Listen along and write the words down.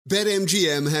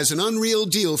BetMGM has an unreal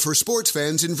deal for sports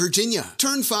fans in Virginia.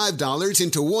 Turn $5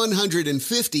 into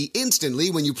 $150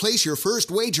 instantly when you place your first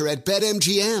wager at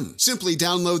BetMGM. Simply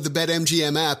download the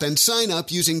BetMGM app and sign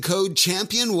up using code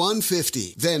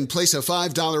CHAMPION150. Then place a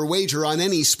 $5 wager on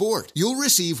any sport. You'll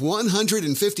receive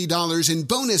 $150 in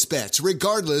bonus bets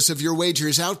regardless of your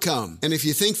wager's outcome. And if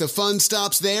you think the fun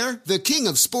stops there, the King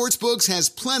of Sportsbooks has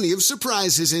plenty of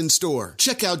surprises in store.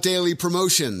 Check out daily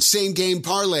promotions, same-game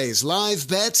parlays, live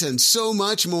bets, and so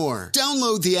much more.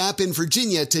 Download the app in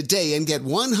Virginia today and get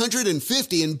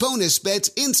 $150 in bonus bets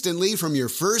instantly from your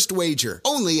first wager.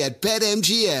 Only at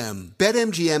BetMGM.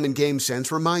 BetMGM and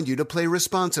GameSense remind you to play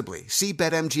responsibly. See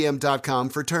BetMGM.com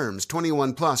for terms.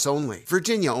 21 plus only.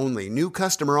 Virginia only. New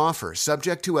customer offer.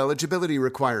 Subject to eligibility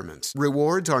requirements.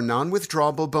 Rewards are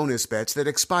non-withdrawable bonus bets that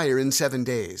expire in 7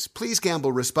 days. Please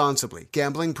gamble responsibly.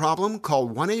 Gambling problem? Call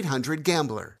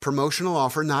 1-800-GAMBLER. Promotional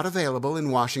offer not available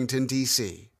in Washington,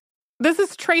 D.C. This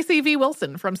is Tracy V.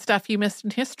 Wilson from Stuff You Missed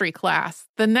in History class.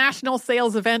 The national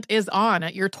sales event is on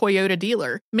at your Toyota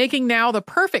dealer, making now the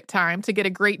perfect time to get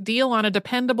a great deal on a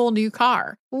dependable new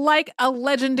car. Like a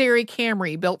legendary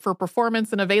Camry built for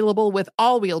performance and available with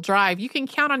all-wheel drive, you can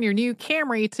count on your new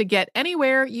Camry to get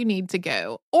anywhere you need to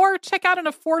go. Or check out an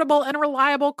affordable and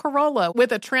reliable Corolla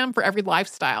with a trim for every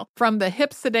lifestyle. From the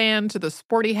hip sedan to the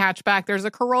sporty hatchback, there's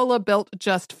a Corolla built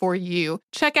just for you.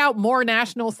 Check out more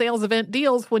national sales event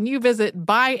deals when you visit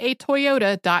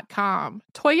buyatoyota.com.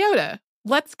 Toyota,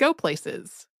 let's go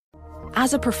places.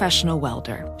 As a professional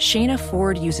welder, Shayna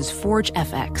Ford uses Forge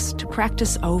FX to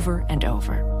practice over and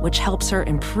over, which helps her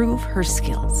improve her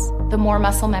skills. The more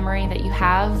muscle memory that you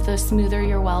have, the smoother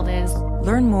your weld is.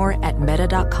 Learn more at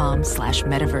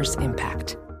meta.com/metaverse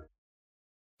impact.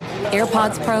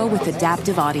 AirPods Pro with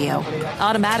adaptive audio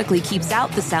automatically keeps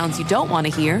out the sounds you don't want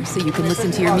to hear so you can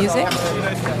listen to your music,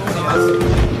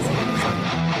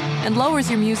 and lowers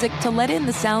your music to let in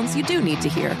the sounds you do need to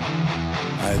hear.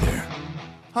 Hi there.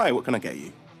 Hi, what can I get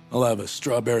you? I'll have a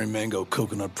strawberry mango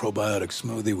coconut probiotic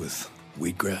smoothie with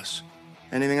wheatgrass.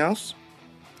 Anything else?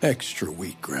 Extra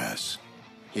wheatgrass.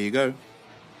 Here you go.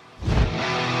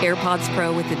 AirPods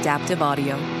Pro with adaptive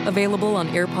audio. Available on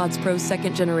AirPods Pro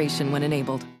 2nd generation when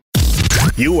enabled.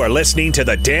 You are listening to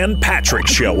The Dan Patrick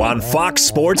Show on Fox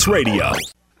Sports Radio.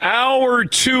 Hour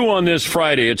 2 on this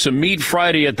Friday. It's a Meat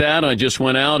Friday at that. I just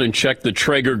went out and checked the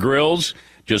Traeger grills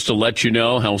just to let you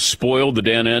know how spoiled the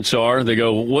Danettes are. They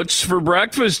go, what's for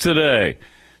breakfast today?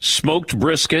 Smoked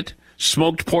brisket,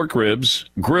 smoked pork ribs,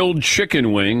 grilled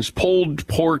chicken wings, pulled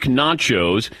pork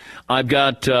nachos. I've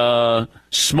got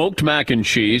smoked mac and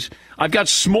cheese. I've got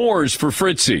s'mores for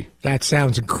Fritzy. That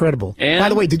sounds incredible. And by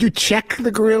the way, did you check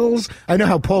the grills? I know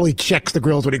how Paulie checks the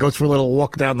grills when he goes for a little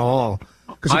walk down the hall.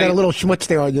 Because you got a little schmutz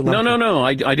there on your lap. No.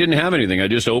 I didn't have anything. I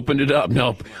just opened it up.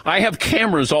 No, I have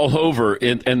cameras all over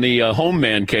in the home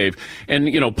man cave. And,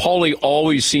 you know, Paulie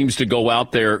always seems to go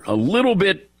out there a little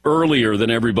bit earlier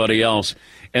than everybody else.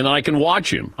 And I can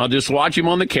watch him. I'll just watch him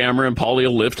on the camera, and Paulie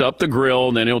will lift up the grill,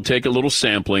 and then he'll take a little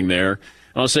sampling there.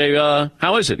 I'll say,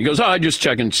 how is it? He goes, I just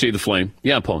check and see the flame.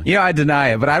 Yeah, Paul. Yeah, I deny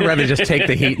it, but I'd rather just take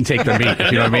the heat and take the meat.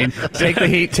 You know what I mean? Take the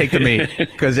heat, take the meat.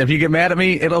 Because if you get mad at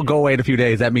me, it'll go away in a few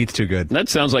days. That meat's too good. That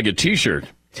sounds like a T-shirt.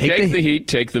 Take the heat,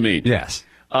 take the meat. Yes.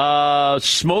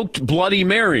 Smoked Bloody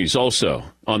Marys also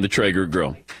on the Traeger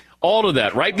grill. All of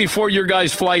that right before your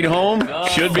guys' flight home.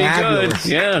 Should be fabulous.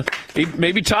 Good. Yeah.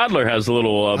 Maybe Toddler has a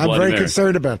little Bloody Mary. I'm very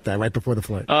concerned about that right before the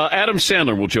flight. Adam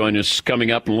Sandler will join us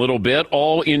coming up in a little bit.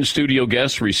 All in-studio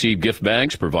guests receive gift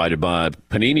bags provided by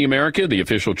Panini America, the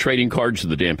official trading cards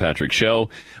of the Dan Patrick Show.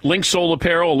 Link Soul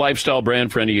Apparel, a lifestyle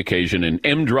brand for any occasion. And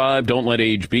M-Drive, don't let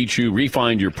age beat you.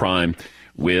 Refine your prime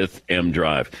with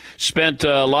M-Drive. Spent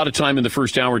a lot of time in the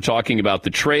first hour talking about the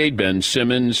trade, Ben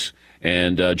Simmons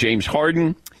and James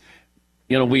Harden.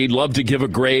 You know, we'd love to give a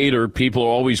grade, or people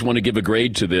always want to give a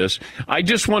grade to this. I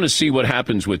just want to see what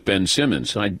happens with Ben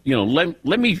Simmons. Let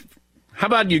me, how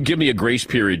about you give me a grace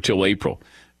period till April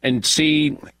and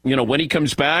see, you know, when he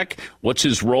comes back, what's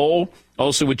his role?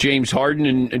 Also with James Harden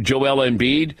and Joel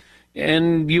Embiid.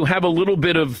 And you have a little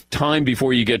bit of time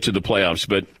before you get to the playoffs.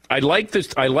 But I like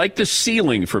this. I like the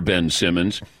ceiling for Ben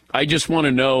Simmons. I just want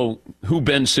to know who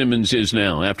Ben Simmons is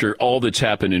now after all that's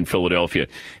happened in Philadelphia.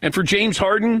 And for James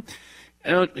Harden,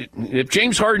 if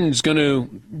James Harden's going to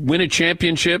win a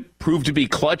championship, prove to be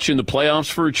clutch in the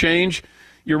playoffs for a change,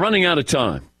 you're running out of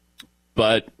time.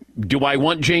 But do I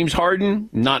want James Harden?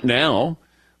 Not now.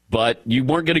 But you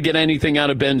weren't going to get anything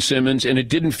out of Ben Simmons, and it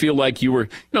didn't feel like you were,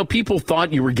 people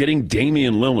thought you were getting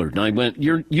Damian Lillard. And I went,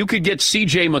 you could get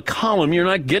C.J. McCollum. You're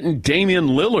not getting Damian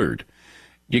Lillard.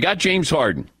 You got James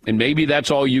Harden, and maybe that's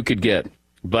all you could get.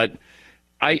 But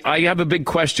I have a big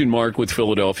question mark with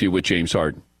Philadelphia with James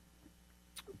Harden.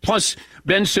 Plus,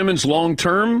 Ben Simmons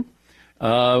long-term,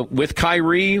 with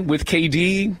Kyrie, with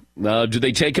KD, do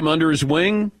they take him under his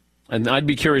wing? And I'd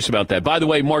be curious about that. By the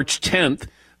way, March 10th,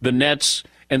 the Nets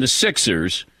and the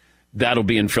Sixers, that'll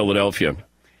be in Philadelphia.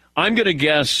 I'm going to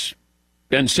guess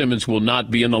Ben Simmons will not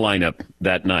be in the lineup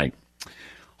that night.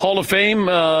 Hall of Fame,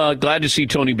 glad to see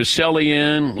Tony Baselli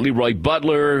in, Leroy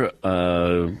Butler,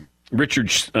 Richard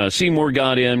Seymour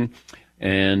got in,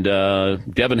 and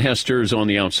Devin Hester is on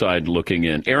the outside looking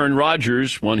in. Aaron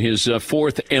Rodgers won his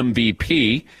fourth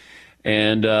MVP,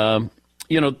 and,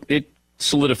 it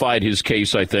solidified his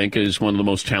case, I think, as one of the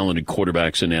most talented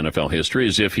quarterbacks in NFL history,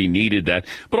 as if he needed that.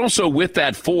 But also with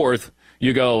that fourth,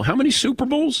 you go, how many Super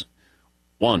Bowls?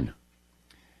 One.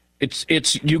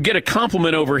 It's you get a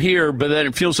compliment over here, but then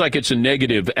it feels like it's a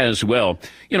negative as well.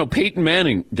 Peyton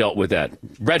Manning dealt with that.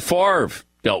 Brett Favre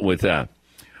dealt with that.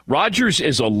 Rodgers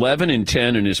is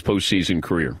 11-10 in his postseason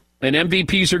career. And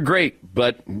MVPs are great,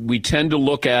 but we tend to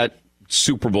look at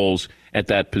Super Bowls at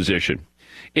that position.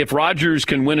 If Rodgers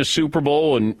can win a Super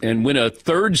Bowl and win a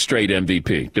third straight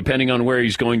MVP, depending on where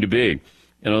he's going to be,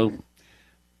 then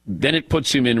it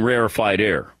puts him in rarefied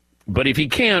air. But if he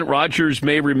can't, Rodgers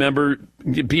may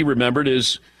be remembered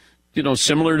as,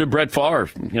 similar to Brett Favre.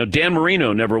 Dan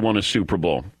Marino never won a Super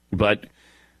Bowl. But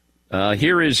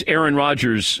here is Aaron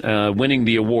Rodgers winning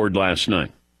the award last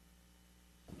night.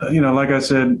 Like I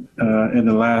said in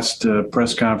the last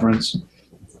press conference,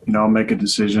 I'll make a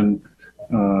decision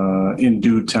in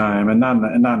due time and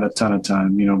not in a ton of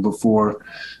time, before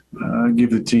give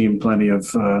the team plenty of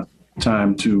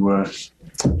time to,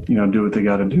 do what they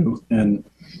got to do. And,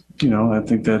 I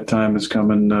think that time is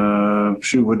coming.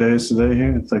 What day is today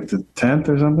here? It's like the 10th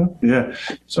or something. Yeah.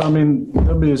 So,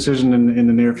 there'll be a decision in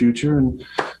the near future. And,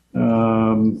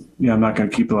 I'm not going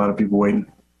to keep a lot of people waiting.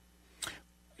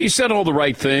 He said all the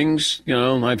right things.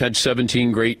 I've had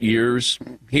 17 great years.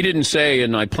 He didn't say,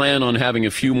 and I plan on having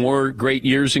a few more great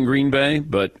years in Green Bay,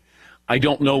 but I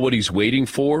don't know what he's waiting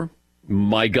for.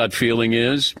 My gut feeling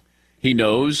is he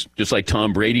knows, just like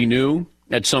Tom Brady knew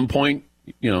at some point,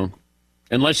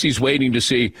 unless he's waiting to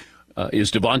see,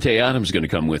 is Devontae Adams going to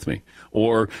come with me?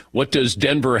 Or what does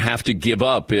Denver have to give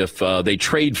up if they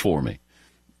trade for me?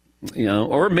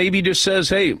 Or maybe just says,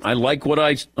 hey, I like what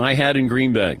I had in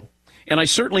Green Bay. And I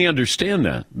certainly understand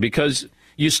that because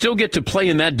you still get to play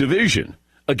in that division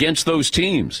against those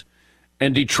teams.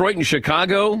 And Detroit and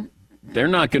Chicago, they're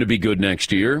not going to be good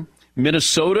next year.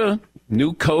 Minnesota,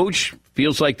 new coach,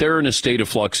 feels like they're in a state of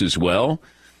flux as well.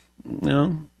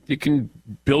 You can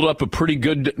build up a pretty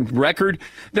good record.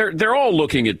 They're all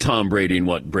looking at Tom Brady and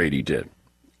what Brady did.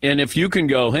 And if you can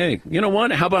go, hey, you know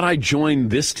what? How about I join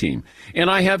this team? And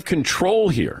I have control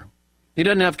here. He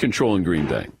doesn't have control in Green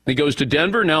Bay. He goes to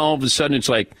Denver. Now all of a sudden it's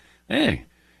like, hey,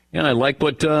 I like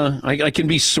what I can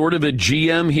be sort of a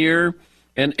GM here.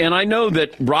 And I know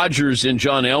that Rodgers and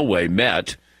John Elway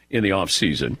met in the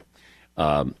offseason.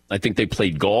 I think they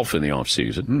played golf in the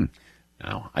offseason.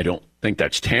 Now, I don't think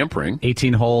that's tampering.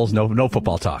 18 holes, no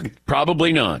football talk.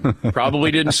 Probably not.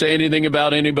 Probably didn't say anything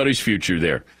about anybody's future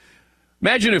there.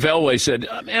 Imagine if Elway said,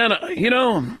 man,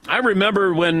 I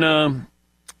remember when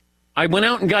I went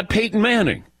out and got Peyton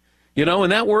Manning,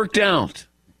 and that worked out.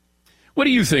 What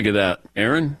do you think of that,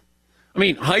 Aaron?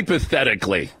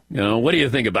 Hypothetically, what do you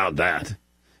think about that?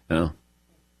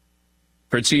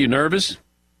 Fritzy, you nervous?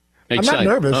 I'm not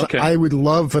nervous. Okay. I would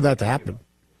love for that to happen.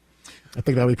 I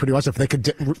think that would be pretty awesome if they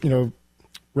could,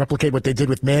 replicate what they did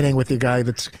with Manning with the guy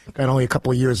that's got only a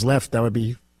couple of years left. That would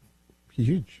be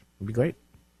huge. It would be great.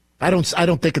 I don't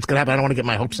think it's going to happen. I don't want to get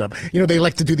my hopes up. They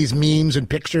like to do these memes and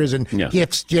pictures and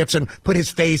GIFs and put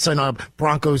his face on a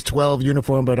Broncos 12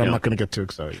 uniform, but I'm not going to get too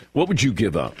excited. What would you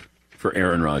give up for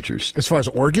Aaron Rodgers? As far as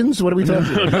organs, what are we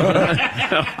talking about?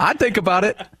 I'd think about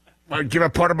it. I'd give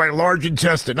up part of my large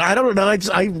intestine. I don't know.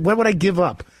 What would I give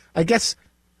up? I guess.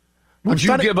 Would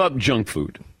you give up junk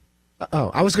food?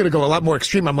 Oh, I was going to go a lot more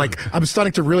extreme. I'm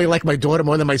starting to really like my daughter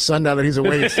more than my son now that he's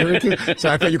away at Syracuse. So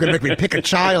I thought you were going to make me pick a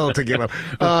child to give up.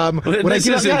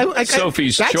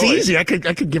 Sophie's that's choice. Easy. I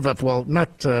could give up. Well,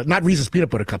 not Reese's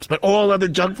peanut butter cups, but all other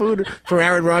junk food for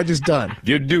Aaron Rodgers. Done.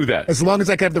 You'd do that as long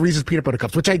as I can have the Reese's peanut butter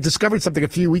cups, which I discovered something a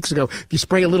few weeks ago. If you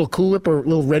spray a little Cool Whip or a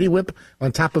little Ready Whip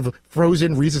on top of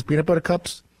frozen Reese's peanut butter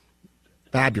cups,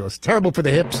 fabulous. Terrible for the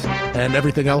hips and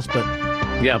everything else, but.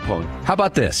 Yeah, Paul. How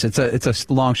about this? It's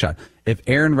a long shot. If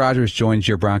Aaron Rodgers joins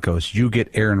your Broncos, you get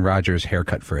Aaron Rodgers'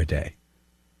 haircut for a day.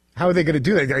 How are they going to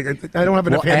do that? I don't have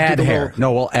enough hair.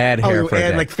 We'll add hair for a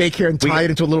day. Like fake hair and tie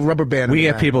it into a little rubber band. We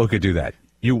have people who could do that.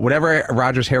 Whatever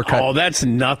Rodgers' haircut. Oh, that's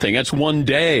nothing. That's one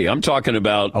day. I'm talking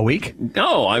about a week.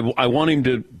 No, I want him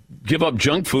to give up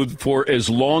junk food for as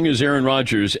long as Aaron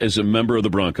Rodgers as a member of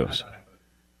the Broncos.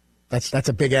 That's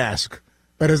a big ask.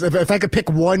 But if I could pick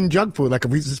one junk food, like a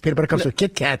Reese's peanut butter cups or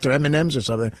Kit Kats or M&Ms or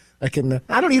something, I can.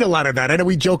 I don't eat a lot of that. I know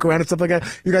we joke around and stuff like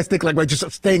that. You guys think like we're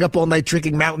just staying up all night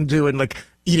drinking Mountain Dew and like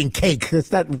eating cake.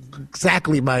 That's not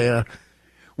exactly my.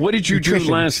 What did you nutrition.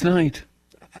 do last night?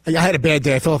 I had a bad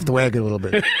day. I fell off the wagon a little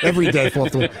bit. Every day I fall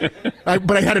off the wagon.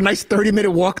 But I had a nice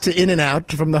 30-minute walk to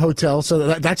In-N-Out from the hotel,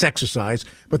 so that's exercise.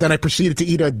 But then I proceeded to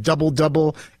eat a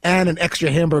double and an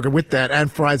extra hamburger with that and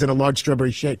fries and a large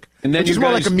strawberry shake. And then which is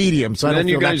more like a medium, so I don't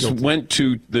feel that guilty. Then you guys went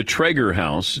to the Traeger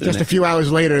house. Just a few hours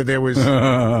later, there was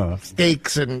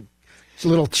steaks and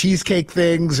little cheesecake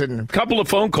things. And a couple of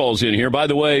phone calls in here. By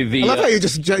the way, I love how you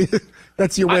just...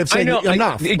 That's your way of saying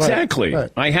enough. Exactly. Right.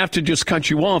 I have to just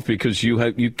cut you off because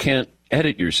you can't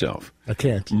edit yourself. I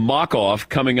can't. Mock off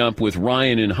coming up with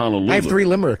Ryan in Honolulu. I have 3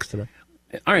 limericks today.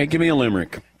 All right, give me a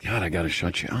limerick. God, I got to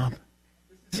shut you up.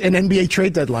 An NBA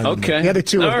trade deadline. Okay. The other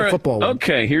 2 are the football one.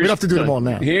 Okay, we don't have to do them all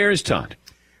now. Here's Todd.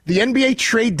 The NBA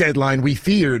trade deadline we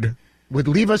feared would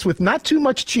leave us with not too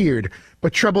much cheered,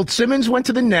 but troubled Simmons went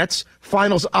to the Nets.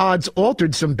 Finals odds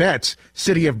altered some bets.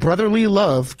 City of brotherly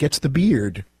love gets the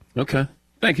beard. Okay.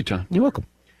 Thank you, Tom. You're welcome.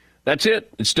 That's it.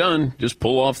 It's done. Just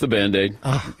pull off the Band-Aid.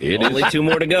 Only 2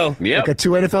 more to go. Yeah. Got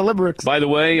 2 NFL limericks. By the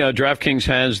way, DraftKings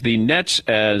has the Nets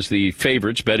as the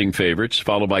favorites, betting favorites,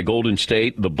 followed by Golden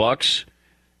State, the Bucks,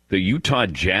 the Utah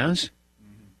Jazz.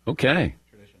 Okay.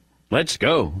 Let's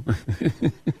go.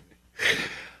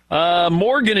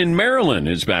 Morgan in Maryland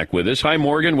is back with us. Hi,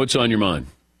 Morgan. What's on your mind?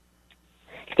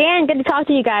 Dan, good to talk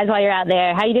to you guys while you're out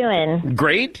there. How you doing?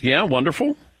 Great. Yeah,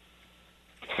 wonderful.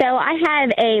 So I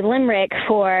have a limerick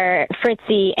for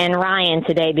Fritzy and Ryan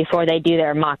today before they do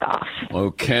their mock-off.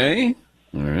 Okay.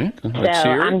 All right. Let's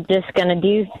hear it. I'm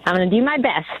gonna do my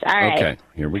best. All right. Okay.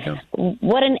 Here we go.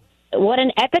 What an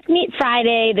epic meet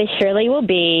Friday this surely will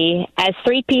be as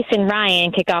 3-Piece and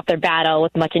Ryan kick off their battle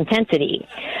with much intensity.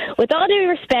 With all due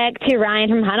respect to Ryan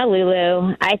from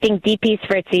Honolulu, I think DP's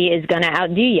Fritzy is going to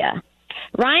outdo ya.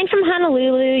 Ryan from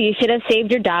Honolulu, you should have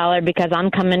saved your dollar because I'm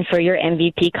coming for your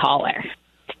MVP caller.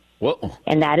 Whoa.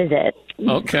 And that is it.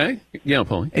 Okay. Yeah,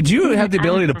 Paulie. And do you have the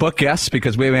ability to book guests?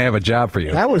 Because we may have a job for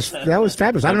you. That was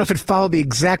fabulous. I don't know if it followed the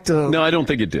exact... no, I don't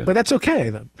think it did. But that's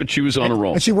okay. But she was on a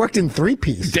roll. And she worked in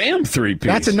 3-Piece. Damn 3-Piece.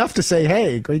 That's enough to say,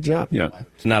 hey, great job. Yeah.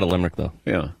 It's not a limerick, though.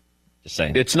 Yeah. Just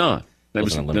saying. It's not. That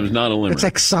was not a limerick. It's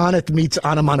like sonnet meets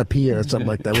onomatopoeia or something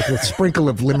like that, with a sprinkle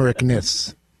of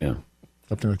limerickness. Yeah.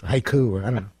 Something like haiku, or I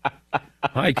don't know.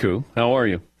 Haiku. How are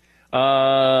you?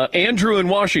 Andrew in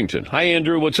Washington. Hi,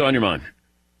 Andrew. What's on your mind?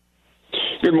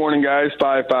 Good morning, guys.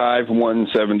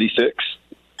 55176.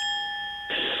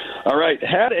 All right.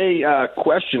 Had a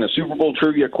question, a Super Bowl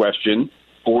trivia question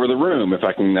for the room, if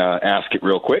I can ask it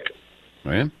real quick.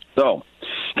 Oh, yeah. So,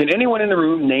 can anyone in the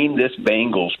room name this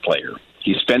Bengals player?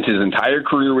 He spent his entire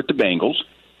career with the Bengals.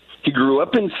 He grew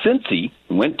up in Cincy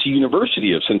and went to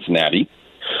University of Cincinnati.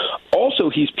 Also,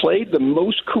 he's played the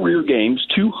most career games,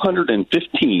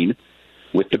 215,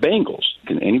 with the Bengals.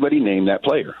 Can anybody name that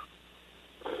player?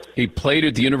 He played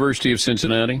at the University of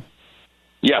Cincinnati?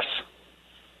 Yes.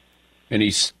 And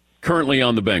he's currently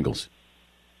on the Bengals?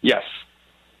 Yes.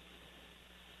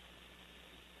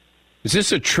 Is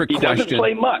this a trick question? He doesn't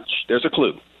play much. There's a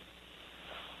clue.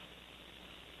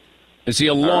 Is he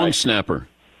a long snapper?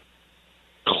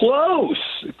 Close.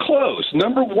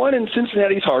 Number 1 in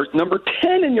Cincinnati's heart. Number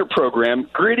 10 in your program.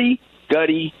 Gritty,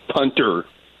 gutty punter.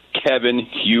 Kevin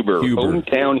Huber.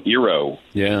 Hometown hero.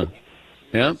 Yeah.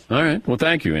 Yeah. All right. Well,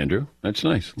 thank you, Andrew. That's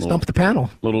nice. Stump the panel.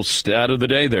 Little stat of the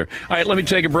day there. All right, let me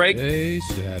take a break.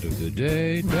 Stat of the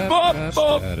day.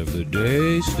 Stat of the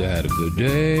day. Stat of the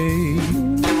day.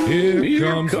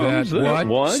 Here comes that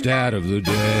what? Stat of the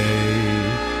day.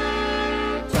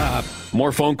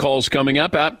 More phone calls coming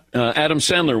up. Adam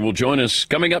Sandler will join us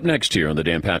coming up next here on the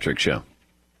Dan Patrick Show.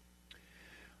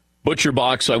 Butcher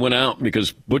Box, I went out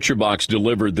because Butcher Box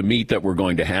delivered the meat that we're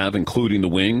going to have, including the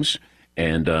wings.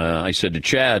 And I said to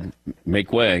Chad,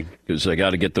 make way, because I got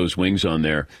to get those wings on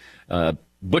there.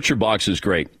 Butcher Box is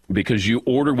great because you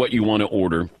order what you want to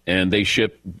order, and they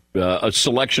ship a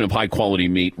selection of high-quality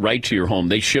meat right to your home.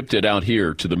 They shipped it out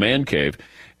here to the man cave,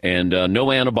 and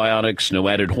no antibiotics, no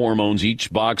added hormones.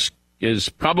 Each box is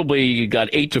probably got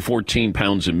 8 to 14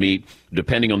 pounds of meat,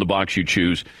 depending on the box you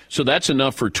choose. So that's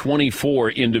enough for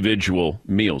 24 individual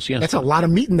meals. Yes. That's a lot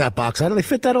of meat in that box. How do they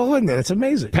fit that all in there? That's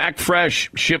amazing. Packed fresh,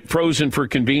 shipped frozen for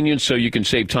convenience so you can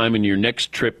save time in your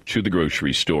next trip to the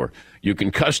grocery store. You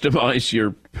can customize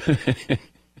your...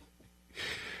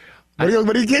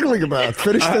 What are you giggling about?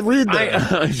 Finish the read there.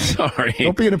 I'm sorry.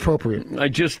 Don't be inappropriate.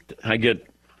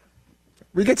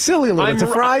 We get silly a little. It's a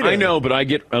Friday. I know, but I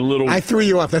get a little... I threw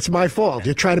you off. That's my fault.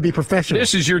 You're trying to be professional.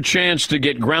 This is your chance to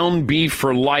get ground beef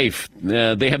for life.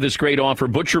 They have this great offer.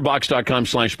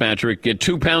 ButcherBox.com/Patrick. Get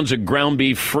 2 pounds of ground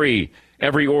beef free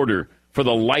every order for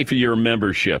the life of your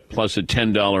membership, plus a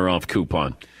 $10 off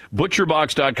coupon.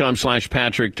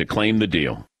 ButcherBox.com/Patrick to claim the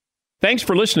deal. Thanks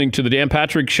for listening to the Dan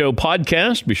Patrick Show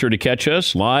podcast. Be sure to catch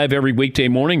us live every weekday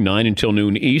morning, 9 until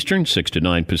noon Eastern, 6 to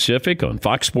 9 Pacific on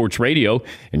Fox Sports Radio.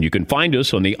 And you can find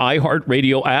us on the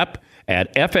iHeartRadio app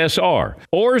at FSR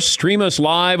or stream us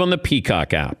live on the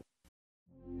Peacock app.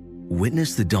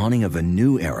 Witness the dawning of a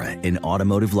new era in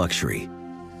automotive luxury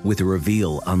with a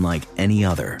reveal unlike any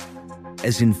other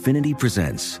as Infiniti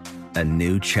presents a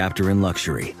new chapter in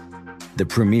luxury, the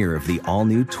premiere of the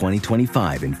all-new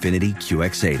 2025 Infiniti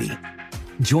QX80.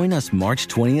 Join us March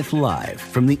 20th live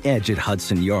from the Edge at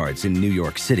Hudson Yards in New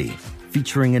York City,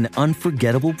 featuring an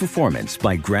unforgettable performance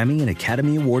by Grammy and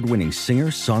Academy Award-winning singer,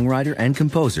 songwriter, and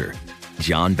composer,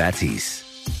 Jon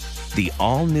Batiste. The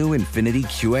all-new Infiniti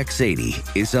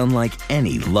QX80 is unlike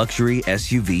any luxury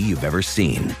SUV you've ever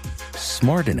seen.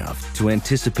 Smart enough to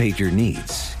anticipate your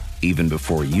needs, even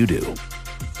before you do.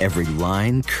 Every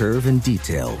line, curve, and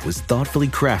detail was thoughtfully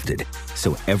crafted,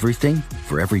 so everything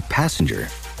for every passenger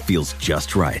feels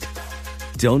just right.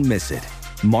 Don't miss it.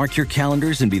 Mark your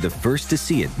calendars and be the first to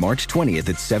see it March 20th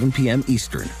at 7 p.m.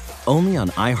 Eastern, only on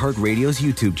iHeartRadio's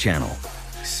YouTube channel.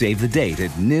 Save the date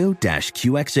at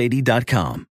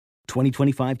new-QX80.com.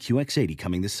 2025 QX80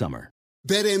 coming this summer.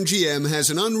 BetMGM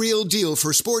has an unreal deal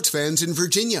for sports fans in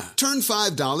Virginia. Turn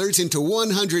 $5 into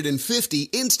 $150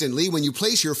 instantly when you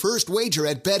place your first wager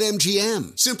at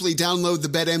BetMGM. Simply download the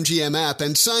BetMGM app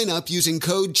and sign up using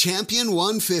code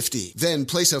CHAMPION150. Then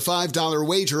place a $5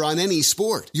 wager on any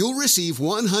sport. You'll receive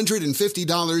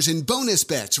 $150 in bonus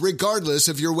bets regardless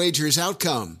of your wager's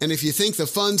outcome. And if you think the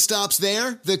fun stops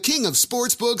there, the King of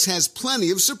Sportsbooks has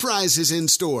plenty of surprises in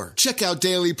store. Check out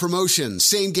daily promotions,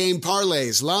 same-game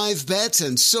parlays, live bets,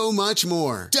 and so much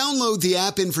more. Download the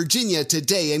app in Virginia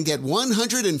today and get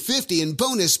 $150 in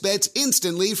bonus bets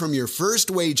instantly from your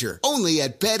first wager. Only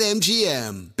at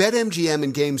BetMGM. BetMGM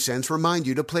and GameSense remind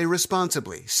you to play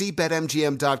responsibly. See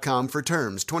BetMGM.com for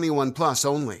terms. 21 plus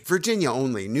only. Virginia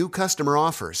only. New customer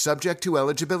offer. Subject to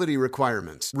eligibility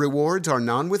requirements. Rewards are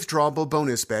non-withdrawable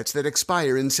bonus bets that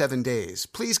expire in 7 days.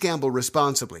 Please gamble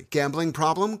responsibly. Gambling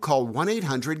problem? Call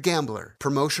 1-800-GAMBLER.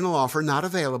 Promotional offer not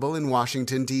available in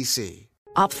Washington, D.C.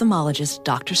 Ophthalmologist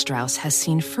Dr. Strauss has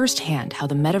seen firsthand how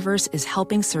the metaverse is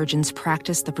helping surgeons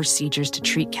practice the procedures to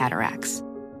treat cataracts.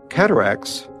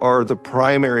 Cataracts are the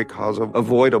primary cause of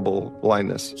avoidable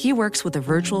blindness. He works with a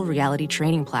virtual reality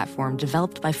training platform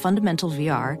developed by Fundamental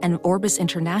VR and Orbis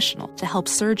International to help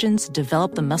surgeons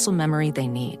develop the muscle memory they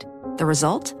need. The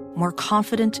result? More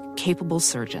confident, capable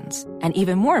surgeons. And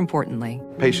even more importantly,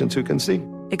 patients who can see.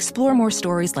 Explore more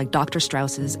stories like Dr.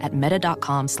 Strauss's at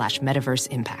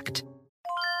meta.com/metaverseimpact.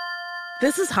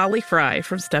 This is Holly Fry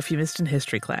from Stuff You Missed in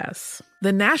History class.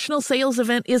 The national sales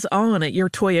event is on at your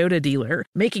Toyota dealer,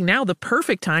 making now the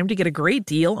perfect time to get a great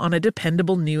deal on a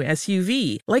dependable new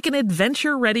SUV, like an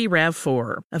adventure-ready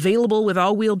RAV4. Available with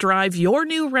all-wheel drive, your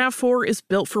new RAV4 is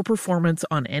built for performance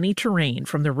on any terrain,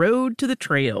 from the road to the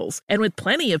trails. And with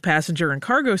plenty of passenger and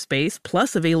cargo space,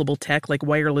 plus available tech like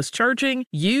wireless charging,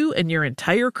 you and your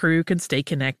entire crew can stay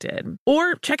connected.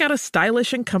 Or check out a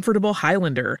stylish and comfortable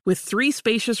Highlander with 3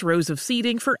 spacious rows of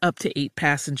seating for up to 8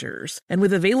 passengers. And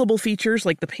with available features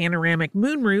like the panoramic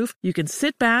moonroof, you can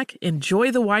sit back,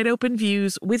 enjoy the wide open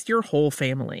views with your whole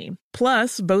family.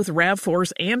 Plus, both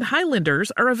RAV4s and Highlanders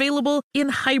are available in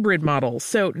hybrid models,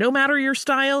 so no matter your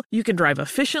style, you can drive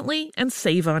efficiently and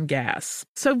save on gas.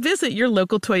 So visit your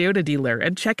local Toyota dealer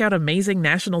and check out amazing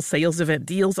national sales event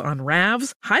deals on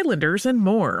RAVs, Highlanders, and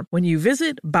more when you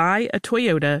visit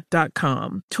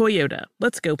buyatoyota.com. Toyota,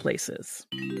 let's go places.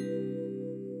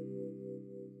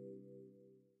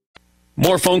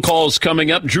 More phone calls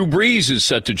coming up. Drew Brees is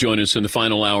set to join us in the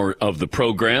final hour of the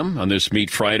program on this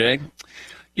Meat Friday.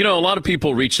 You know, a lot of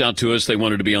people reached out to us. They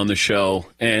wanted to be on the show,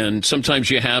 and sometimes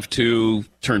you have to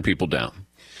turn people down.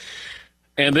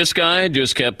 And this guy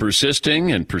just kept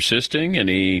persisting, and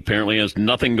he apparently has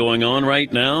nothing going on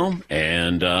right now,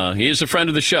 and he is a friend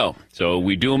of the show. So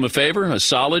we do him a favor, a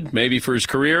solid, maybe for his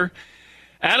career.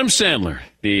 Adam Sandler,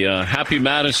 the Happy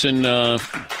Madison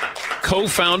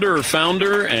co-founder or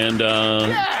founder, and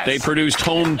they produced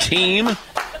Home Team.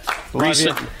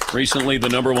 Recently, the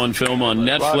 #1 film on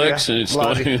Netflix, and it's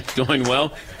doing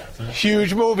well.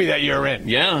 Huge movie that you're in.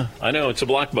 Yeah, I know. It's a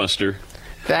blockbuster.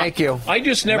 Thank you. I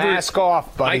just never mask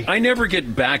off, buddy. I never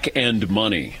get back end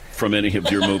money from any of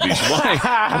your movies.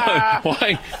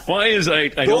 Why? Why is I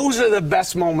don't... Those are the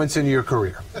best moments in your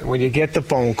career when you get the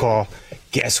phone call.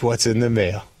 Guess what's in the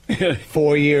mail?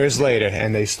 4 years later,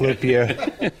 and they slip you,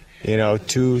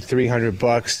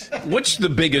 $200-300. What's the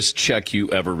biggest check you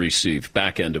ever received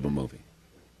back end of a movie?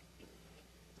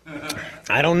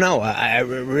 I don't know. I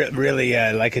really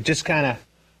like it. Just kind of,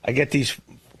 I get these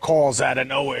calls out of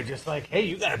nowhere, just like, hey,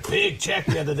 you got a big check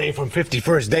the other day from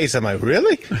 51st Dates. I'm like,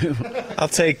 really? I'll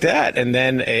take that. And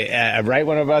then right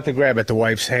when I'm about to grab it, the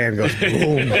wife's hand goes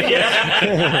boom.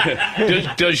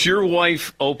 Does your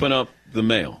wife open up the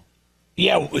mail?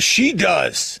 Yeah, she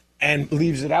does, and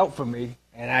leaves it out for me,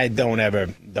 and I don't ever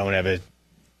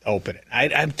open it.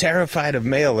 I'm terrified of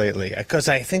mail lately because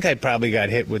I think I probably got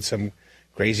hit with some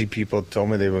crazy people told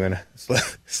me they were going to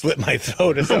slit my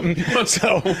throat or something.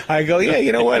 So I go, yeah,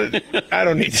 you know what? I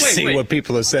don't need to see what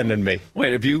people are sending me.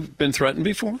 Wait, have you been threatened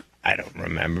before? I don't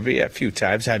remember. But yeah, a few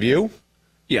times. Have you?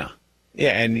 Yeah.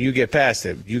 Yeah, and you get past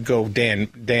it. You go,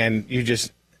 Dan, you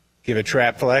just give a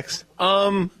trap flex?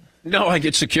 No, I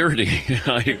get security.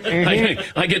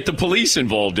 I get the police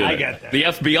involved in it. I get that. The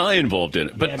FBI involved in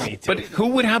it. But me too. But who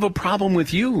would have a problem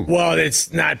with you? Well,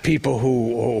 it's not people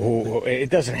who it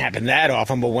doesn't happen that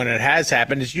often, but when it has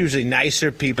happened, it's usually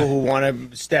nicer people who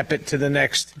want to step it to the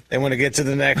next. They want to get to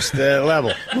the next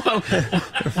level.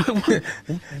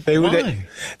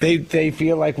 They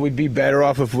feel like we'd be better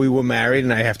off if we were married,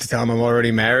 and I have to tell them I'm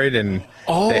already married, and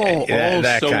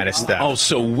that kind of stuff. Oh,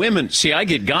 so women. See, I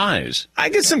get guys. I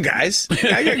get some guys.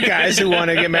 I get guys who want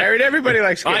to get married. Everybody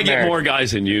likes to get married. I get more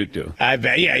guys than you do. I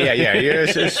bet. Yeah. You're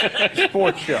a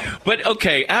sports show. But,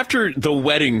 okay, after The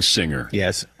Wedding Singer.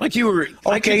 Yes. Like you were,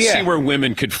 I can see where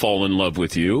women could fall in love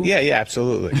with you. Yeah,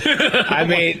 absolutely. I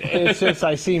mean, it's just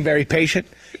I seem very patient.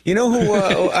 You know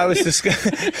who I was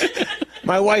discussing?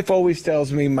 My wife always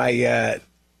tells me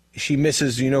she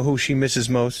misses, you know who she misses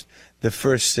most? The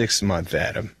first 6 months,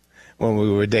 Adam. When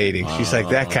we were dating, she's like,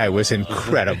 that guy was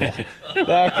incredible.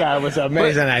 That guy was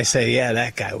amazing. I say, yeah,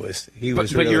 that guy was.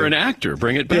 But you're an actor.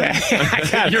 Bring it back.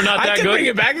 Yeah, you're not that I can good. Bring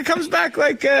it back. It comes back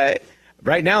like.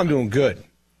 Right now, I'm doing good.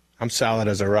 I'm solid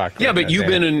as a rock. Yeah, but you've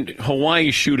been in Hawaii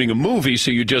shooting a movie,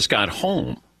 so you just got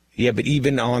home. Yeah, but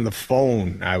even on the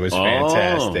phone, I was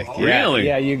fantastic. Really?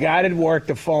 Yeah, you got to work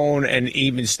the phone and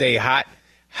even stay hot,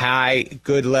 high,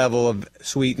 good level of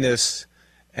sweetness.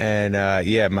 And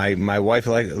my wife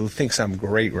thinks I'm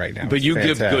great right now. But you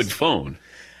give good phone.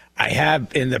 I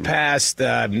have in the past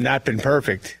not been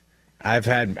perfect. I've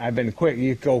been quick.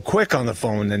 You go quick on the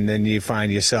phone, and then you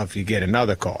find yourself you get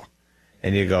another call,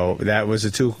 and you go, it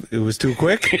was too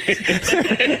quick.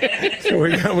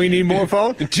 So we need more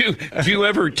phone. Do you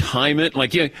ever time it?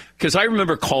 Like, yeah, because I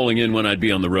remember calling in when I'd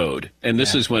be on the road, and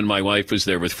this is when my wife was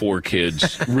there with 4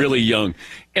 kids, really young.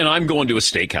 And I'm going to a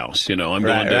steakhouse, I'm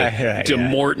going to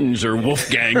Morton's or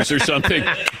Wolfgang's or something,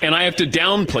 and I have to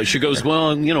downplay. She goes,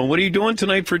 well, what are you doing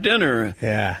tonight for dinner?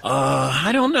 Yeah.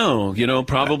 I don't know.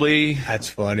 Probably. That's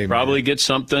funny. Probably man. Get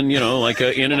something, like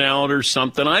a In-N-Out or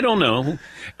something. I don't know.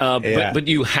 But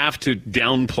you have to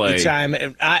downplay.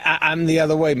 I'm the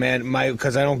other way, man.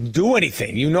 Because I don't do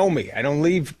anything. You know me. I don't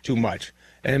leave too much.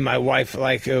 And my wife,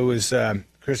 it was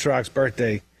Chris Rock's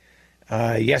birthday.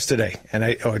 Yesterday,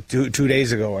 or 2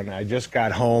 days ago, and I just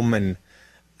got home, and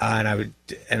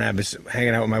I was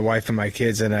hanging out with my wife and my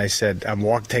kids, and I said, I'm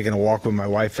taking a walk with my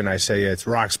wife, and I say, it's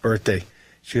Rock's birthday.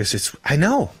 She goes, I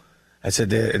know. I said,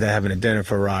 they're having a dinner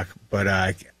for Rock, but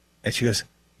and she goes,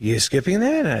 you're skipping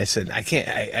that? And I said, I can't.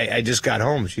 I just got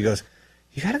home. She goes,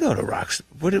 you got to go to Rock's.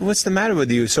 What's the matter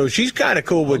with you? So she's kind of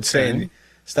cool with saying,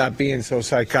 stop being so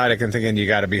psychotic and thinking you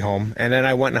got to be home. And then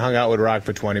I went and hung out with Rock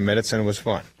for 20 minutes, and it was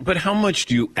fun. But how much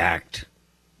do you act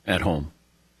at home?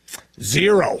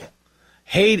 0.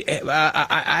 Hate.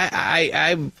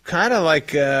 I'm kind of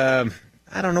like.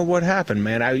 I don't know what happened,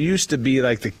 man. I used to be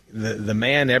like the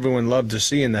man everyone loved to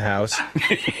see in the house,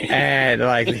 and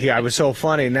I was so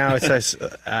funny. Now it's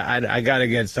I got to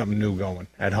get something new going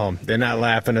at home. They're not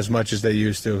laughing as much as they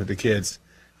used to. The kids,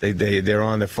 they're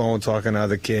on their phone talking to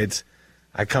other kids.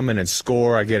 I come in and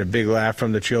score. I get a big laugh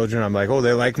from the children. I'm like, oh,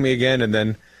 they like me again, and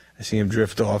then I see them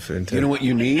drift off into. You know what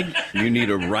you need? You need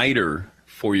a writer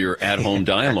for your at-home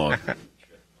dialogue.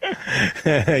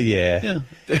 Yeah.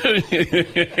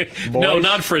 No,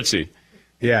 not Fritzy.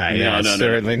 Yeah, no,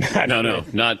 certainly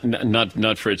not.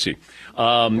 Not Fritzy.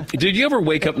 Did you ever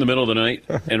wake up in the middle of the night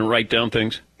and write down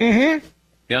things? Mm-hmm.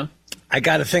 Yeah. I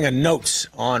got a thing of notes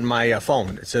on my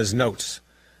phone. It says notes,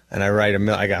 and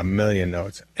I got a million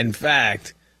notes. In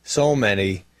fact, so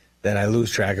many that I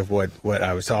lose track of what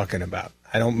I was talking about.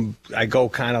 I go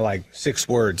kind of like 6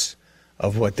 words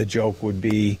of what the joke would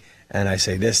be, and I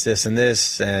say this, this, and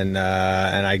this, and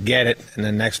I get it. And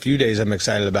the next few days, I'm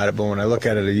excited about it. But when I look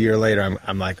at it a year later,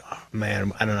 I'm like, oh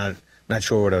man, I don't know, not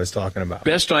sure what I was talking about.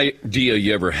 Best idea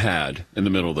you ever had in the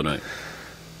middle of the night?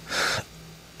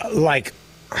 Like,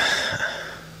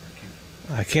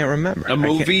 I can't remember. A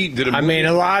movie? I mean,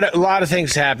 a lot of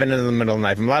things happen in the middle of the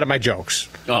night. A lot of my jokes.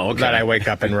 Oh, okay. That I wake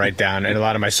up and write down, and a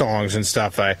lot of my songs and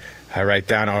stuff I write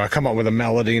down, or I come up with a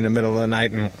melody in the middle of the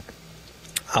night, and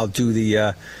I'll do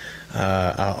the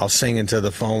I'll sing into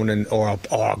the phone, or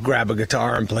I'll grab a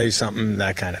guitar and play something,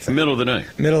 that kind of thing. Middle of the night.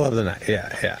 Middle of the night.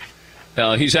 Yeah.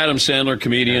 He's Adam Sandler,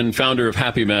 comedian, founder of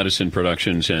Happy Madison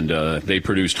Productions, and they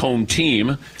produced Home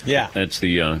Team. Yeah. That's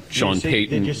the Sean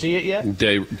Payton. Did you see it yet?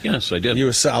 Yes, I did. You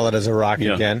were solid as a rock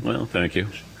again. Well, thank you.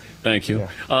 Yeah.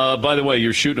 By the way,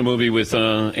 you're shooting a movie with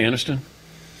Aniston?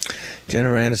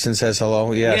 Jennifer Aniston says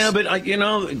hello, yes. Yeah,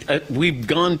 but, we've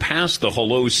gone past the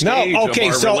hello stage of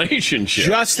our relationship.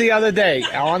 Just the other day,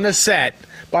 on the set,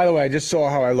 by the way, I just saw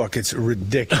how I look. It's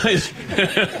ridiculous.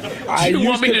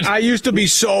 I used to be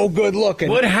so good looking.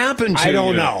 What happened to you? I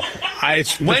don't know.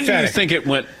 When do you think it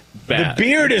went bad? The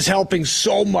beard is helping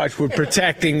so much with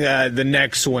protecting the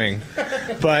neck swing.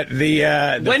 But the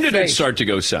when did face, it start to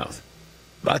go south?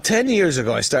 About 10 years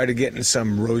ago, I started getting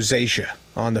some rosacea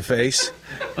on the face.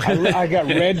 I got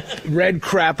red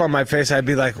crap on my face. I'd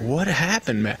be like, what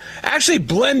happened, man? Actually,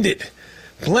 blended.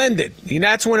 And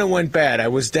that's when it went bad. I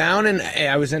was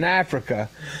in Africa,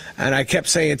 and I kept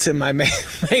saying to my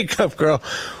makeup girl,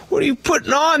 what are you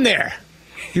putting on there?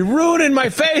 You're ruining my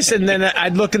face. And then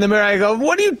I'd look in the mirror, I go,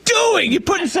 what are you doing? You're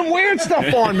putting some weird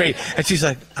stuff on me. And she's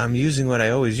like, I'm using what I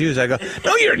always use. I go,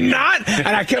 no, you're not. And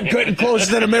I kept getting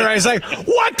closer to the mirror. I was like,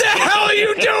 what the hell are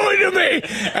you doing to me?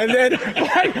 And then,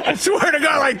 I swear to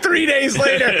God, like 3 days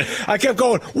later, I kept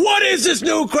going, what is this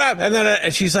new crap? And then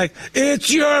and she's like,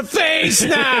 it's your face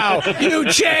now. You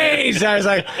changed. I was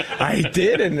like, I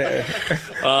did.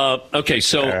 Okay,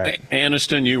 so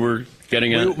Aniston, you were...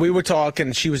 We were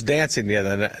talking. She was dancing the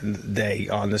other day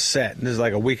on the set. This is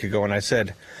like a week ago, and I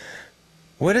said,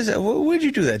 "What is it? Where'd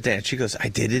you do that dance?" She goes, "I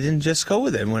did it and Just Go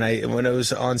With It." When I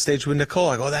was on stage with Nicole,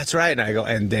 I go, "That's right." And I go,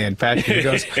 "And Dan Patrick." She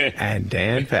goes, "And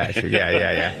Dan Patrick."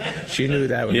 Yeah. She knew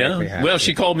that would make me happy. Well,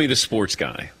 she called me the sports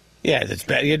guy. Yeah, that's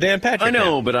bad. You're Dan Patrick. I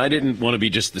know, but I didn't want to be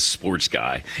just the sports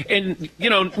guy. And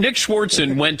Nick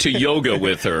Swartzen went to yoga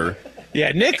with her.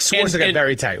 Yeah, Nick Swartzen got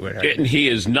very tight with her, and he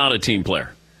is not a team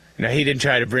player. No, he didn't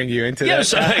try to bring you into that.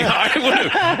 Yes,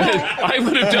 I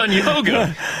would have done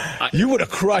yoga. You would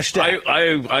have crushed it.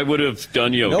 I would have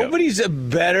done yoga. Nobody's a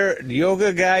better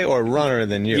yoga guy or runner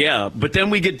than you. Yeah, but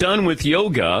then we get done with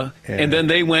yoga, and then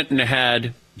they went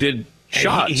and did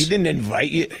shots. He didn't invite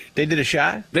you. They did a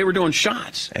shot? They were doing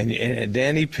shots. And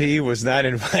Danny P was not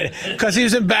invited because he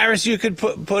was embarrassed you could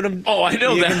put him. Oh, I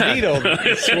know that. You can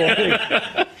beat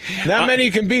him. Not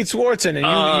many can beat Swartzen,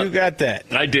 and you got that.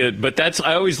 I did, but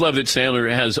I always love that Sandler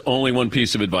has only one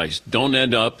piece of advice. Don't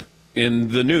end up in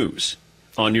the news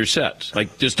on your sets.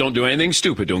 Like, just don't do anything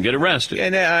stupid. Don't get arrested.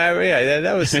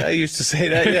 That was, I used to say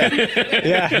that,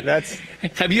 yeah. That's.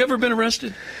 Have you ever been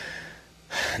arrested?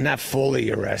 Not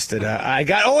fully arrested. I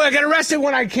got arrested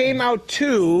when I came out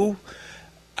too.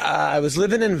 I was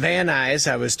living in Van Nuys.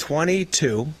 I was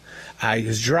 22. I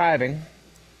was driving,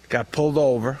 got pulled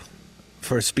over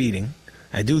for speeding.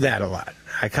 I do that a lot.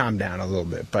 I calm down a little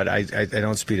bit, but I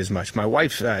don't speed as much. My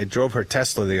wife, I drove her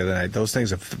Tesla the other night. Those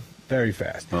things are very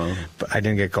fast, but I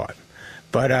didn't get caught.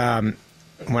 But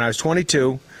when I was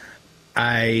 22,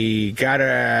 I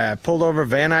got pulled over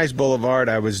Van Nuys Boulevard.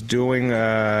 I was doing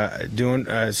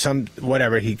some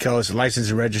whatever he calls license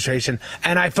and registration,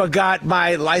 and I forgot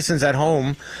my license at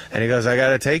home. And he goes, "I got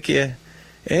to take you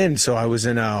in." So I was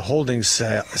in a holding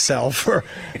cell for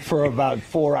about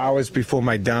 4 hours before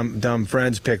my dumb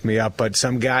friends picked me up. But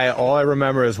some guy, all I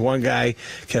remember is one guy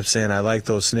kept saying, "I like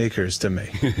those sneakers" to me,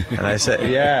 and I said,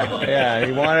 "Yeah."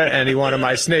 He wanted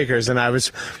my sneakers, and I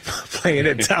was playing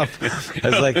it tough. I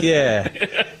was like, "Yeah,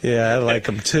 I like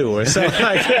them too," or something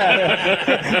like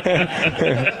that.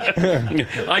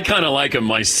 I kind of like them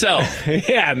myself.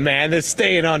 Yeah, man, they're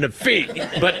staying on the feet.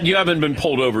 But you haven't been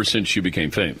pulled over since you became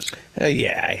famous.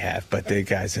 Yeah, I have, but the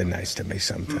guys are nice to me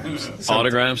sometimes.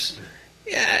 Autographs?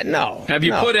 Yeah, no. Have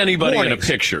you put anybody in a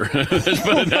picture? Let's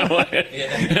put it that way.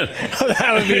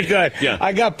 That would be good. Yeah.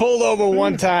 I got pulled over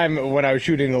one time when I was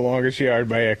shooting the longest yard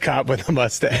by a cop with a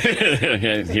mustache.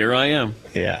 Here I am.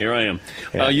 Yeah. Here I am.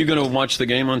 Yeah. You going to watch the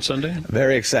game on Sunday?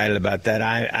 Very excited about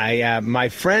that. My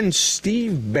friend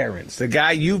Steve Behrens, the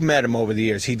guy, you've met him over the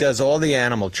years, he does all the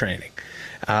animal training.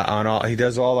 He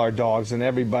does all our dogs and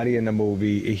everybody in the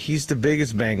movie. He's the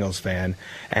biggest Bengals fan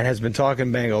and has been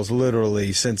talking Bengals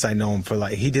literally since I know him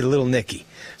he did Little Nicky.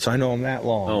 So I know him that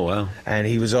long. Oh, wow. And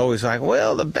he was always like,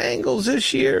 well, the Bengals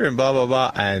this year and blah, blah,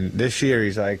 blah. And this year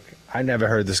he's like, I never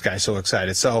heard this guy so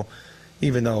excited. So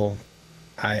even though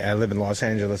I live in Los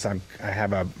Angeles,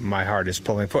 my heart is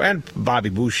pulling for. And Bobby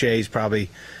Boucher's probably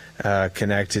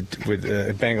connected with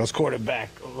Bengals quarterback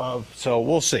love. So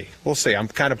we'll see. I'm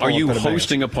kind of. Are you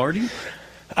hosting a party?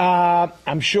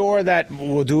 I'm sure that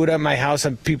we'll do it at my house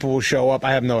and people will show up.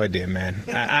 I have no idea, man.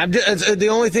 The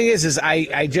only thing is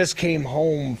I just came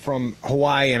home from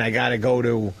Hawaii and I got to go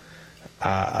to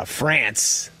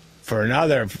France for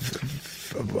another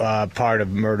part of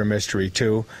Murder Mystery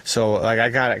too. So like I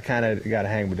got to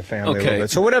hang with the family a little bit.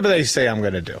 So whatever they say, I'm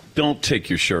going to do. Don't take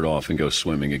your shirt off and go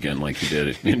swimming again like you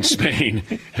did in Spain.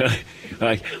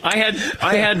 I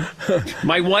had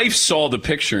my wife saw the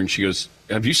picture and she goes,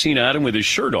 "Have you seen Adam with his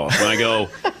shirt off?" And I go,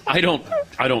 I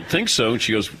don't think so. And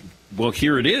she goes, "Well,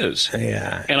 here it is."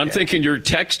 Yeah. And I'm thinking you're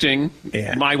texting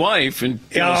my wife and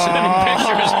sending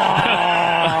pictures.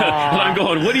 And I'm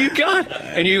going, "What do you got?"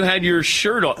 And you had your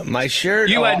shirt off. My shirt.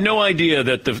 You had no idea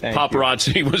that the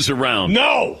paparazzi was around.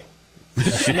 No.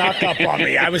 Snuck up on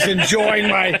me. I was enjoying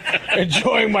my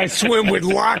swim with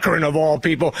Lochran of all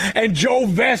people, and Joe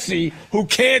Vesey, who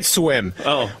can't swim.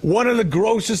 Oh, one of the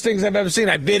grossest things I've ever seen.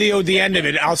 I videoed the end of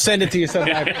it. I'll send it to you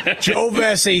sometime. Joe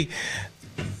Vesey,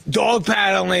 dog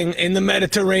paddling in the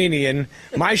Mediterranean.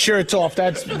 My shirt's off.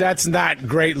 That's not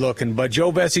great looking, but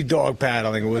Joe Vesey dog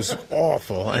paddling was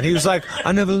awful. And he was like,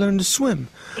 "I never learned to swim.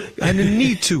 I didn't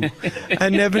need to. I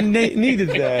never needed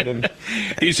that." And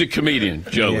he's a comedian,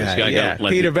 Joe.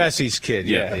 Peter Vesey's kid.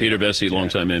 Yeah, Peter Vesey,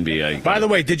 longtime NBA. By the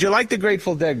way, did you like the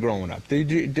Grateful Dead growing up?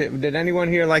 Did anyone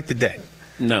here like the Dead?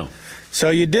 No. So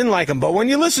you didn't like them, but when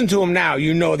you listen to them now,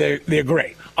 you know they're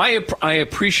great. I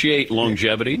appreciate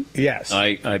longevity. Yes.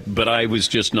 But I was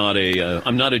just not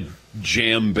I'm not a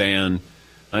jam band.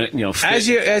 As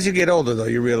you get older, though,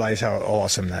 you realize how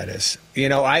awesome that is.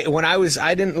 I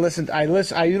listened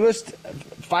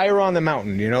Fire on the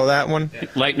Mountain. You know that one?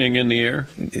 Lightning in the Air?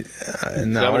 No.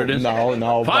 Is that what it is?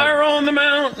 No. Fire on the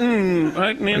Mountain.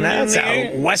 Lightning that's in the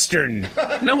Air. Western.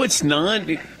 No, it's not.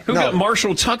 Who got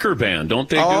Marshall Tucker Band? Don't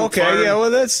they do okay. Fire? Yeah,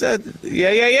 well, that's...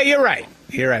 you're right.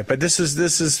 You're right, but this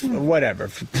is whatever.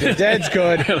 The Dead's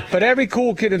good, but every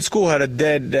cool kid in school had a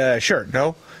Dead shirt,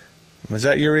 no? Was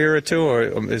that your era, too, or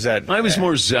is that... I was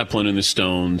more Zeppelin and the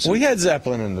Stones. We had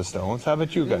Zeppelin and the Stones. How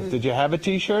about you guys? Did you have a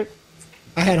T-shirt?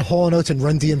 I had Hall & Oates and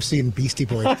Run DMC and Beastie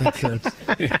Boys T-shirts.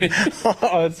 That's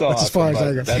awesome. That's as far as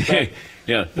I go.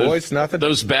 Yeah. Boys, nothing?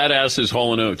 Those badasses,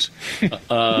 Hall & Oates.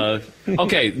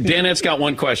 Okay, Danette's got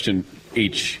one question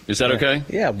each. Is that okay?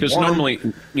 Yeah, because normally,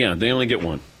 they only get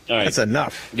one. All right. That's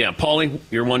enough. Yeah, Paulie,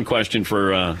 your one question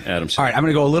for Adam. All right, I'm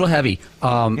going to go a little heavy.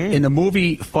 In the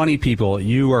movie Funny People,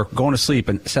 you were going to sleep,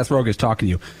 and Seth Rogen is talking to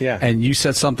you. Yeah. And you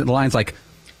said something, the lines like,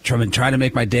 "I've been trying to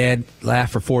make my dad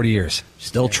laugh for 40 years.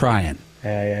 Still trying."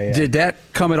 Yeah. Did that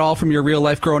come at all from your real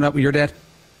life growing up with your dad?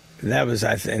 That was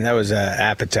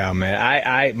Apatow,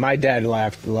 man. My dad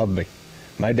loved me.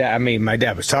 My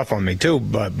dad was tough on me too,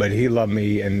 but he loved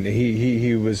me, and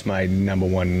he was my number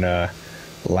one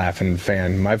laughing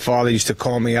fan. My father used to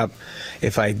call me up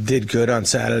if I did good on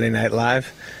Saturday Night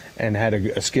Live and had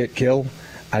a skit kill.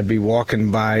 I'd be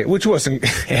walking by, which wasn't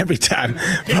every time,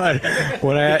 but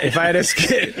if I had a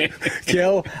skit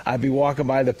kill, I'd be walking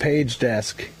by the page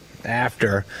desk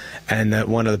after, and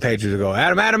one of the pages would go,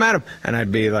 "Adam," and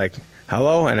I'd be like,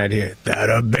 "Hello," and I'd hear, "That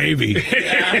a baby."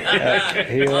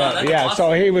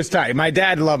 So he was tight. My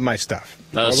dad loved my stuff.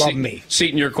 Loved me.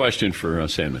 Seton, your question for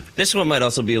Sandman. This one might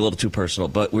also be a little too personal,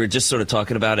 but we were just sort of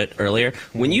talking about it earlier.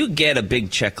 When you get a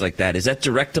big check like that, is that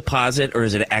direct deposit or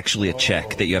is it actually a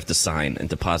check that you have to sign and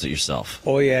deposit yourself?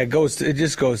 Oh yeah, it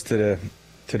just goes to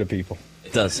the people.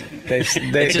 It does. They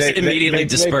just immediately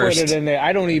dispersed. They put it in there.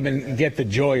 I don't even get the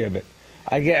joy of it.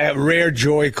 I get rare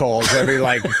joy calls every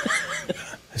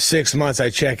 6 months. I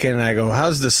check in and I go,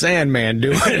 "How's the Sandman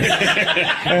doing?"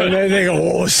 And then they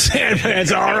go, "Oh,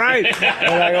 Sandman's all right."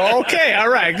 And I go, "Okay, all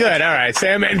right, good, all right.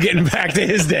 Sandman getting back to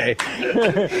his day."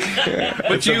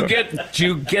 But do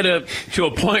you get to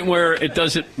a point where it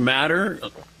doesn't matter?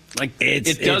 Like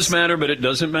it does matter, but it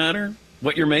doesn't matter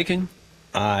what you're making?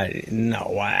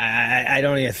 No, I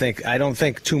don't even think. I don't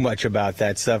think too much about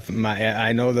that stuff.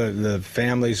 I know the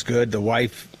family's good. The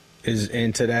wife is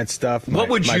into that stuff. What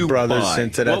would you brother's buy?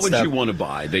 Into that what would stuff. you want to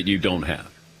buy that you don't have?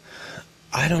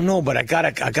 I don't know, but I got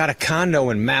a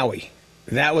condo in Maui.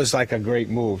 That was like a great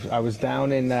move. I was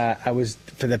down in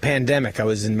for the pandemic. I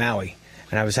was in Maui,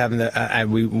 and I was having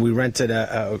we rented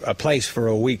a place for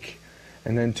a week,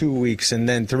 and then 2 weeks, and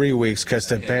then 3 weeks because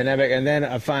the pandemic, and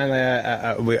then finally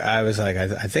I was like,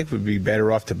 I think we'd be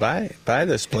better off to buy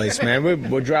this place, man.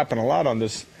 We're dropping a lot on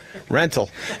this rental,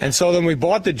 and so then we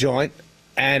bought the joint.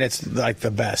 And it's like the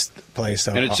best place.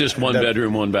 And it's just one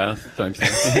bedroom, one bath.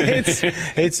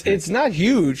 It's not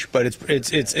huge, but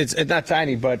it's not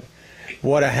tiny. But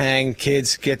what a hang!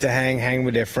 Kids get to hang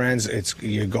with their friends.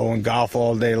 You're going golf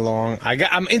all day long.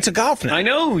 I'm into golf now. I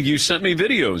know you sent me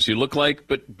videos. You look like,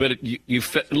 but you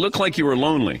look like you were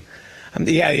lonely.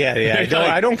 Yeah.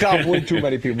 I don't golf with too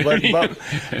many people,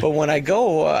 but when I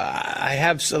go, I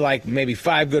have like maybe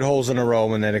 5 good holes in a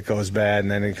row, and then it goes bad,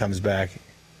 and then it comes back.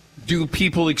 Do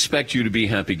people expect you to be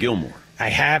Happy Gilmore?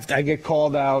 I get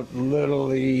called out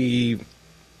literally.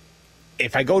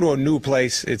 If I go to a new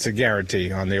place, it's a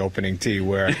guarantee on the opening tee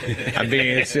where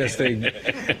it's just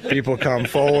people come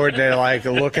forward, they're like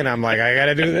looking, I'm like, I got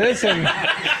to do this and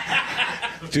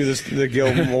do the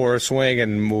Gilmore swing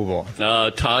and move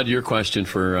on. Todd, your question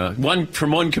from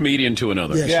one comedian to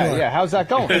another. Yeah. How's that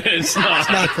going? It's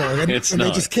not going. It's and not.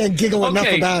 They just can't giggle enough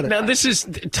about it. Now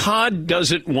Todd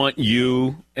doesn't want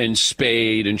you and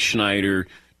Spade and Schneider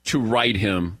to write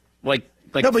him like.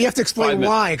 No, but you have to explain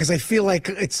why, because I feel like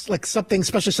it's like something,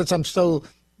 especially since I'm so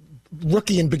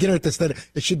rookie and beginner at this, that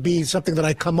it should be something that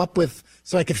I come up with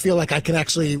so I could feel like I can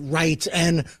actually write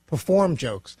and perform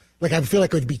jokes. Like, I feel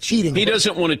like it would be cheating. He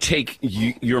doesn't want to take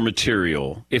your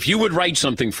material. If you would write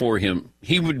something for him,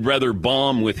 he would rather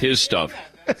bomb with his stuff.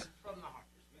 You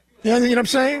know what I'm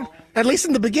saying? At least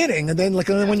in the beginning. And then,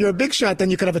 when you're a big shot, then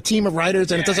you could have a team of writers,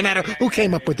 and it doesn't matter who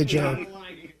came up with the joke.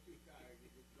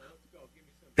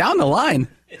 Down the line.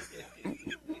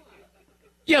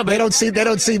 Yeah, but they don't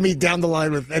see me down the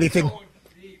line with anything.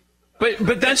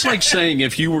 But that's like saying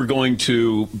if you were going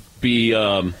to be,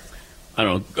 I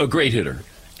don't know, a great hitter,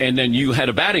 and then you had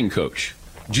a batting coach.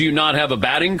 Do you not have a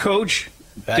batting coach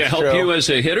to help you as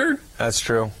a hitter? That's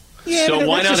true. Yeah, so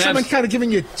why not have someone kind of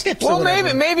giving you tips? Well,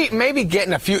 maybe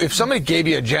getting a few. If somebody gave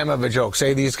you a gem of a joke,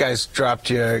 say these guys dropped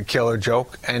you a killer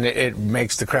joke, and it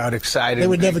makes the crowd excited. They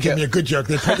would never give me a good joke.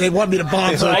 They want me to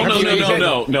bomb.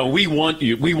 No. We want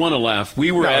you. We want to laugh. We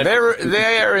were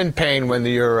they're in pain when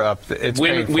you're up. It's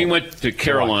painful. We went to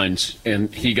Caroline's,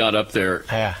 and he got up there.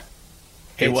 Yeah,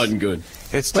 it wasn't good.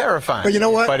 It's terrifying. But you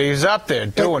know what? But he's up there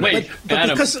doing it. But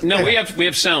Adam, we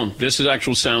have sound. This is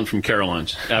actual sound from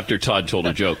Caroline's after Todd told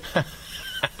a joke.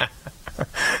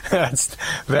 That's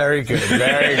very good.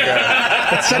 Very good.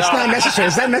 That's not necessary.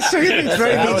 Is that necessary? It's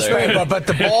very necessary. But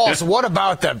the balls, what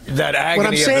about that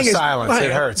agony of the silence?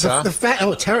 It hurts, huh?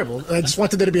 Terrible. I just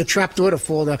wanted there to be a trap door to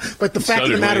fall down. But the fact of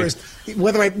the matter is,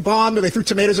 whether I bombed or they threw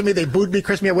tomatoes at me, they booed me,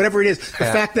 cursed me, whatever it is, the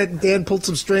fact that Dan pulled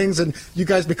some strings and you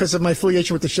guys, because of my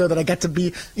affiliation with the show, that I got to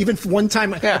be, even one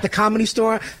time at the Comedy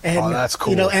Store, and that's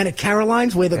cool. And at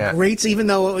Caroline's, where the greats, even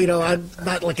though I'm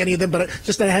not like any of them, but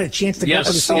just that I had a chance to go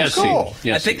to the show. Yes, cool.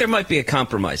 I think there might be a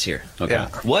compromise here. Okay. Yeah.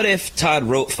 What if Todd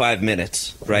wrote 5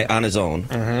 minutes, right, on his own,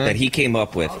 that he came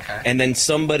up with, and then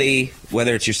somebody,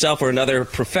 whether it's yourself or another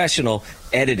professional,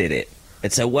 edited it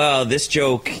and said, well, this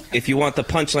joke, if you want the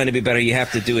punchline to be better, you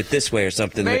have to do it this way or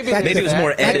something. Maybe it was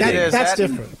more edited. That's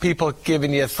different. People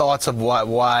giving you thoughts of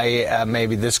why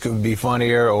maybe this could be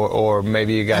funnier, or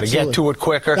maybe you got to get to it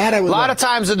quicker. A lot of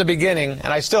times in the beginning, and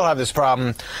I still have this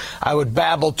problem, I would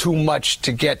babble too much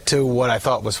to get to what I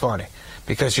thought was funny.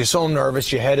 Because you're so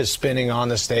nervous, your head is spinning on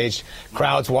the stage,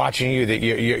 crowd's watching you,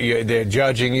 that they're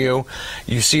judging you.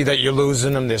 You see that you're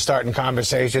losing them, they're starting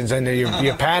conversations, and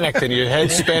you're panicked and your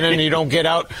head's spinning, and you don't get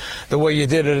out the way you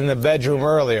did it in the bedroom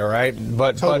earlier, right?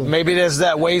 But maybe there's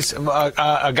that way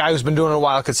a guy who's been doing it a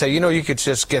while could say, you could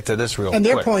just get to this real quick. And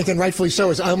their point, and rightfully so,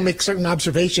 is I'll make certain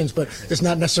observations, but there's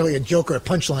not necessarily a joke or a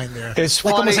punchline there. It's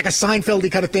like funny. Almost like a Seinfeld-y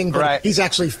kind of thing, but he's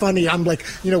actually funny. I'm like,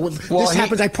 this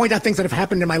happens. I point out things that have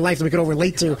happened in my life that we could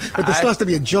relate to, but there still has to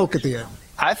be a joke at the end.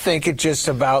 I think it's just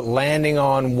about landing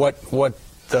on what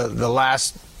the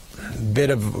last bit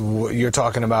of what you're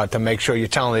talking about to make sure you're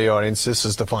telling the audience this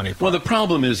is the funny part. Well, the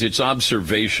problem is it's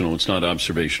observational. It's not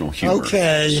observational humor.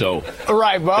 Okay. So,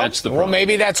 right, well, that's the problem. Well,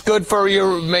 maybe that's good for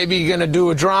you. Maybe you're going to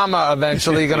do a drama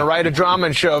eventually. You're going to write a drama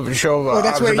and show well,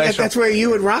 that's where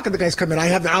you and Rock and the guys come in. I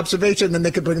have the observation, and then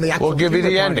they could bring the actual. We'll give you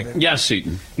the ending. Yes,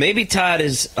 Seton. Maybe Todd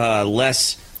is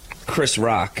less Chris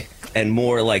Rock and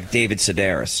more like David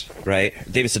Sedaris, right?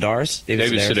 David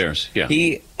Sedaris, yeah.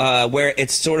 He, where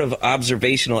it's sort of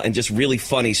observational and just really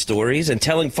funny stories, and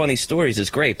telling funny stories is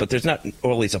great, but there's not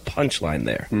always a punchline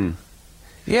there.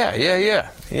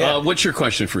 Yeah. What's your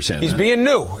question for Sam? He's being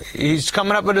new. He's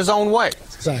coming up with his own way.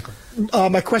 Exactly.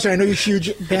 My question, I know you're a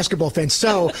huge basketball fan.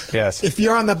 So yes. If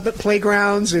you're on the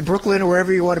playgrounds in Brooklyn or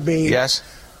wherever you want to be, yes.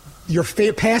 Your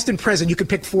past and present, you can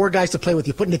pick 4 guys to play with.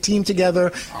 You're putting a team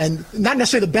together, and not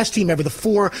necessarily the best team ever. The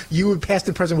 4 you, past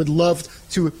and present, would love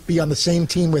to be on the same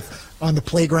team with on the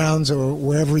playgrounds or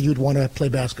wherever you'd want to play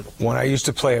basketball. When I used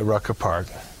to play at Rucker Park,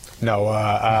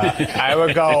 I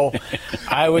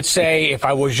would say if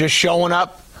I was just showing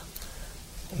up,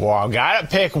 well, I got to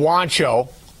pick Juancho.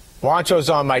 Juancho's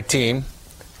on my team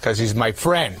because he's my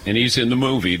friend. And he's in the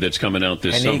movie that's coming out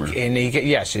this summer.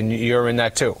 Yes, and you're in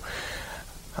that too.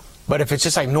 But if it's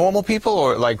just like normal people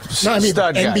or like stud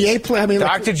NBA guys, play.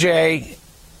 Dr. J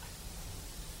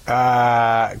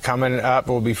coming up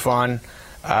will be fun.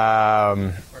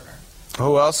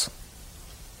 Who else?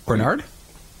 Bernard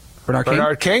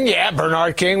King? Yeah,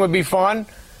 Bernard King would be fun.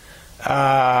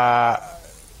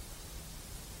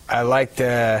 I like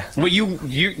to... Well,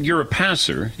 you're a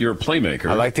passer. You're a playmaker.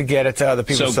 I like to get it to other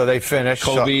people so they finish.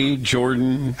 Kobe,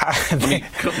 Jordan.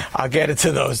 I'll get it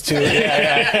to those two.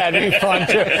 Yeah, that'd be fun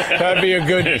too. That'd be a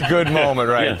good moment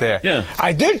right there. Yeah.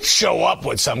 I did show up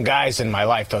with some guys in my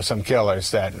life, though, some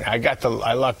killers that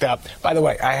I lucked out. By the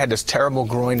way, I had this terrible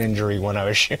groin injury when I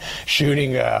was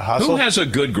shooting Hustle. Who has a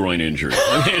good groin injury?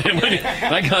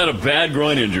 I got a bad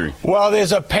groin injury. Well,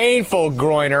 there's a painful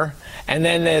groiner. And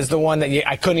then there's the one that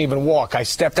I couldn't even walk. I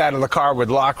stepped out of the car with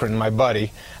Lochran, my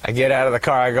buddy. I get out of the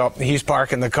car. I go, he's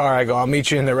parking the car. I go, I'll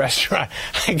meet you in the restaurant.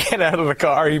 I get out of the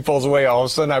car. He pulls away. All of a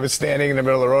sudden, I was standing in the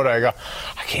middle of the road. I go,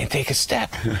 I can't take a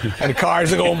step. And the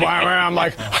cars are going by. I'm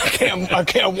like, I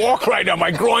can't walk right now.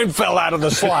 My groin fell out of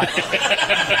the slot.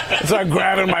 So I'm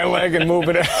grabbing my leg and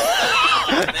moving it.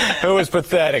 It was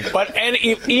pathetic. But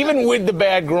even with the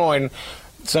bad groin,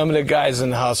 some of the guys in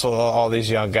the Hustle, all these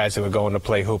young guys that were going to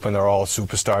play hoop, and they're all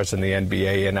superstars in the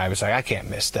NBA, and I was like, I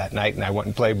can't miss that night, and I went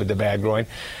and played with the bad groin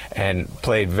and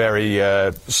played very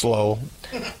slow.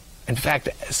 In fact,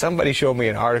 somebody showed me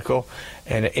an article,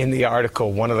 and in the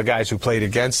article, one of the guys who played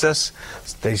against us,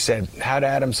 they said, how'd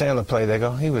Adam Sandler play? They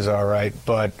go, he was all right,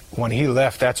 but when he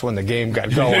left, that's when the game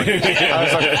got going. I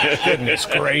was like, goodness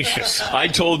gracious. I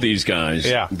told these guys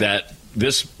that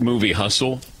this movie,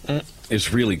 Hustle,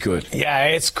 is really good. Yeah,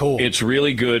 it's cool. It's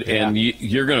really good, and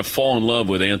you're going to fall in love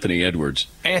with Anthony Edwards.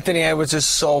 Anthony Edwards is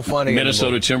so funny.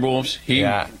 Minnesota Timberwolves.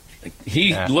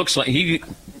 He looks like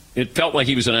it felt like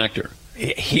he was an actor.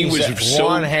 He was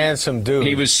one handsome dude.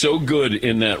 He was so good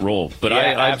in that role. But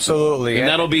absolutely. And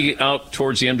that'll be out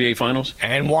towards the NBA Finals.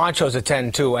 And Juancho's a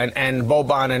 10 too, and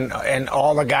Boban and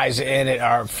all the guys in it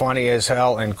are funny as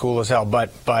hell and cool as hell.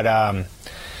 But that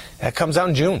comes out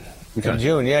in June. Okay. In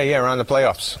June, around the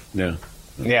playoffs. Yeah.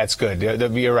 Yeah, it's good.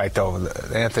 You're right, though.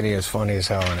 Anthony is funny as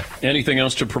hell in it. Anything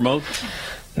else to promote?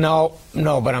 No,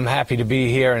 but I'm happy to be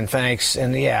here, and thanks.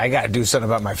 And, I got to do something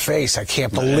about my face. I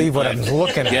can't believe what I'm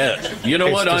looking at. Yeah, you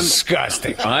know what? It's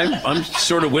disgusting. I'm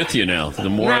sort of with you now. The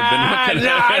more I've been looking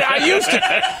at it. I used to. Look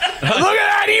at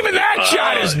that. Even that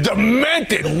shot is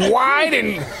demented, wide,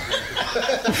 and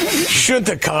should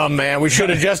have come, man. We should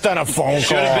have just done a phone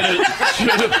call.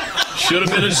 Should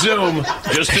have been a Zoom.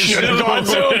 Just a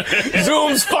Zoom.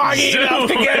 Zoom's foggy enough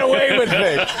to get away with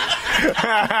me.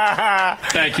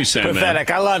 Thank you, Sam. Pathetic.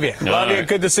 Man. I love you. Love you.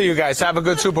 Good to see you guys. Have a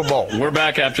good Super Bowl. We're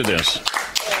back after this.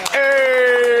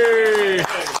 Hey!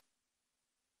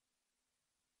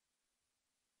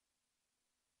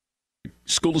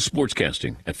 School of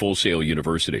Sportscasting at Full Sail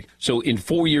University. So in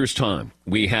 4 years' time,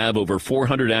 we have over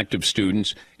 400 active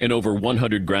students and over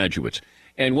 100 graduates.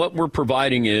 And what we're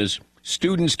providing is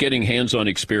students getting hands-on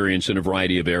experience in a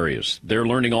variety of areas. They're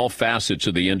learning all facets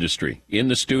of the industry, in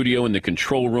the studio, in the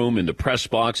control room, in the press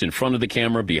box, in front of the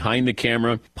camera, behind the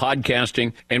camera,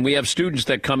 podcasting. And we have students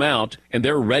that come out and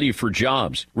they're ready for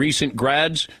jobs. Recent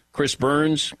grads, Chris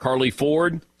Burns, Carly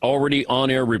Ford, already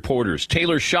on-air reporters.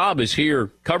 Taylor Schaub is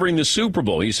here covering the Super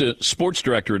Bowl. He's a sports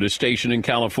director at a station in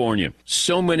California.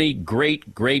 So many great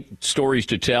stories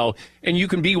to tell, and you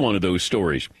can be one of those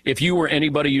stories. If you or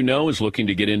anybody you know is looking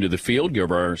to get into the field,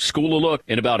 give our school a look.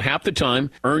 In about half the time,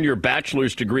 earn your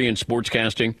bachelor's degree in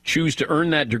sportscasting. Choose to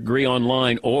earn that degree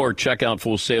online or check out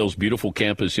Full Sail's beautiful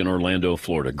campus in Orlando,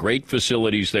 Florida. Great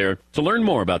facilities there. To learn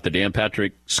more about the Dan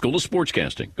Patrick School of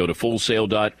Sportscasting, go to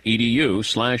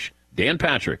fullsail.edu/Dan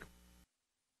Patrick.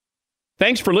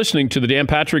 Thanks for listening to the Dan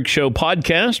Patrick Show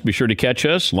podcast. Be sure to catch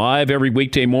us live every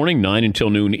weekday morning, 9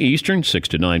 until noon Eastern, 6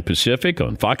 to 9 Pacific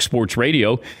on Fox Sports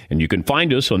Radio. And you can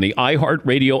find us on the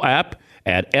iHeartRadio app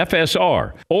at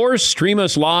FSR or stream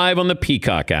us live on the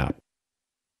Peacock app.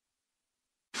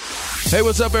 Hey,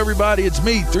 what's up, everybody? It's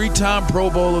me, three-time Pro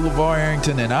Bowler LeVar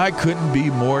Arrington, and I couldn't be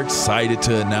more excited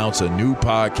to announce a new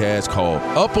podcast called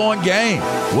Up On Game.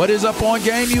 What is Up On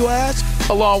Game, you ask?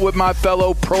 Along with my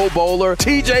fellow Pro Bowler,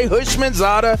 TJ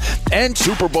Hushmanzada, and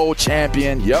Super Bowl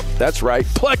champion, yep, that's right,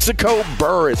 Plexico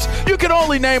Burress. You can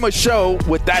only name a show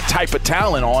with that type of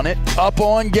talent on it. Up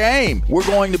On Game. We're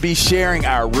going to be sharing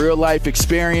our real-life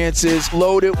experiences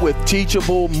loaded with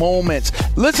teachable moments.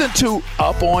 Listen to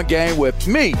Up On Game with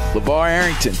me, LeVar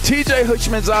Arrington, TJ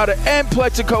Hushmanzada, and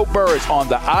Plexico Burress on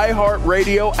the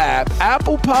iHeartRadio app,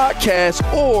 Apple Podcasts,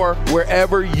 or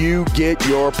wherever you get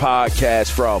your podcasts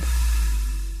from.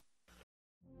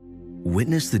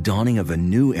 Witness the dawning of a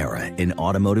new era in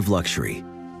automotive luxury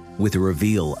with a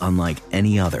reveal unlike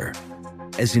any other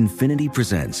as Infiniti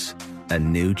presents a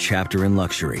new chapter in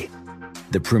luxury,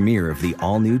 the premiere of the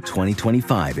all-new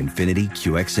 2025 Infiniti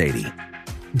QX80.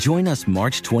 Join us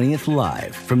March 20th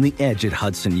live from the Edge at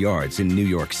Hudson Yards in New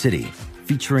York City,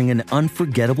 featuring an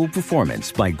unforgettable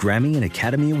performance by Grammy and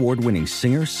Academy Award-winning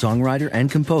singer, songwriter,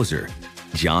 and composer,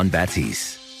 Jon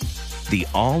Batiste. The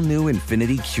all-new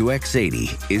Infiniti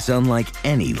QX80 is unlike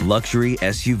any luxury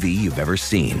SUV you've ever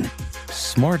seen.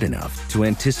 Smart enough to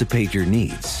anticipate your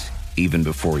needs, even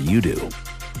before you do.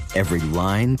 Every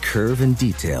line, curve, and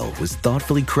detail was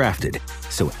thoughtfully crafted,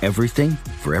 so everything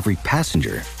for every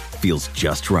passenger feels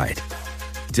just right.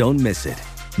 Don't miss it.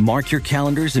 Mark your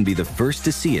calendars and be the first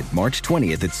to see it March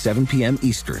 20th at 7 p.m.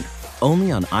 Eastern,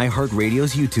 only on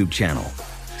iHeartRadio's YouTube channel.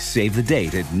 Save the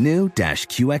date at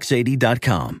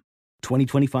new-QX80.com.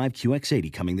 2025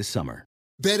 QX80 coming this summer.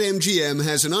 BetMGM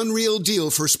has an unreal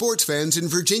deal for sports fans in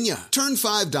Virginia. Turn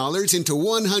 $5 into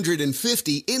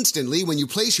 $150 instantly when you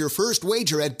place your first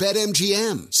wager at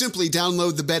BetMGM. Simply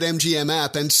download the BetMGM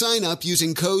app and sign up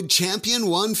using code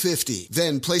CHAMPION150.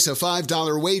 Then place a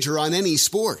 $5 wager on any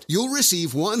sport. You'll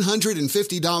receive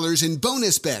 $150 in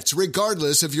bonus bets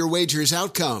regardless of your wager's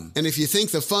outcome. And if you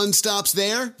think the fun stops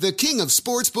there, the king of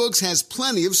sportsbooks has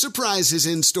plenty of surprises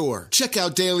in store. Check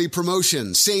out daily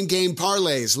promotions, same-game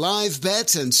parlays, live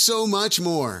bets, and so much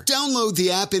more. Download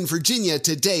the app in Virginia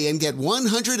today and get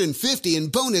 $150 in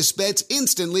bonus bets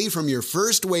instantly from your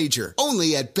first wager.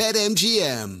 Only at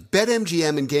BetMGM.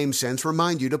 BetMGM and GameSense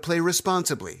remind you to play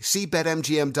responsibly. See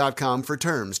BetMGM.com for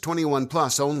terms. 21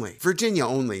 plus only. Virginia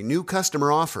only. New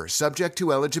customer offer. Subject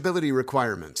to eligibility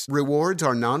requirements. Rewards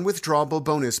are non-withdrawable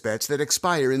bonus bets that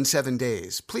expire in 7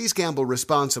 days. Please gamble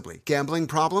responsibly. Gambling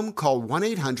problem? Call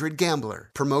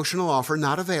 1-800-GAMBLER. Promotional offer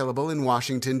not available in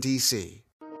Washington, D.C.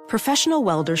 Professional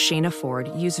welder Shayna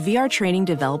Ford used VR training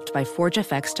developed by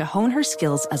ForgeFX to hone her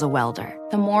skills as a welder.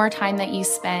 The more time that you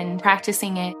spend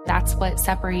practicing it, that's what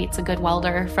separates a good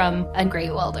welder from a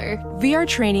great welder. VR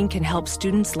training can help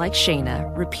students like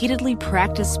Shayna repeatedly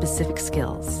practice specific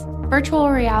skills. Virtual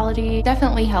reality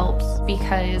definitely helps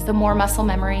because the more muscle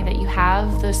memory that you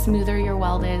have, the smoother your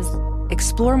weld is.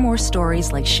 Explore more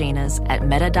stories like Shayna's at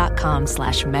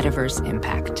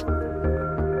meta.com/metaverseimpact.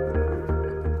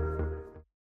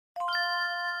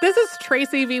 This is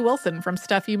Tracy V. Wilson from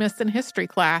Stuff You Missed in History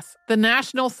Class. The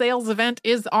national sales event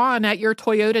is on at your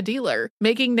Toyota dealer,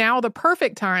 making now the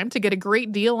perfect time to get a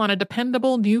great deal on a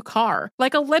dependable new car.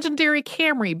 Like a legendary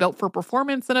Camry built for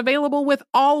performance and available with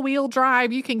all-wheel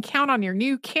drive, you can count on your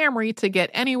new Camry to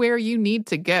get anywhere you need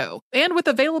to go. And with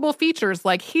available features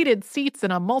like heated seats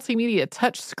and a multimedia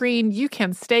touchscreen, you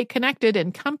can stay connected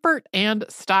in comfort and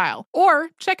style. Or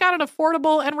check out an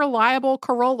affordable and reliable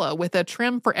Corolla with a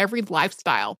trim for every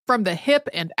lifestyle. From the hip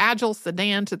and agile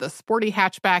sedan to the sporty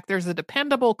hatchback, there's a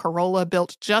dependable Corolla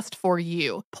built just for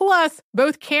you. Plus,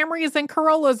 both Camrys and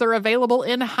Corollas are available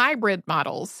in hybrid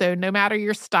models, so no matter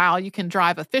your style, you can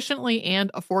drive efficiently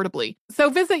and affordably. So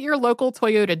visit your local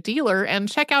Toyota dealer and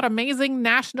check out amazing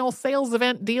national sales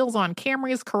event deals on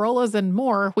Camrys, Corollas, and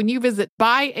more when you visit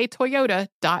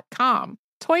buyatoyota.com.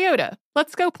 Toyota,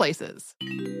 let's go places.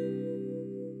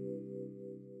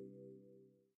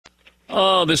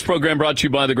 Oh, this program brought to you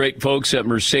by the great folks at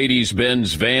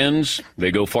Mercedes-Benz Vans. They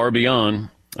go far beyond.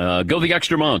 Go the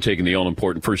extra mile, taking the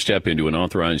all-important first step into an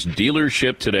authorized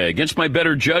dealership today. Against my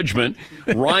better judgment,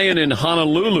 Ryan in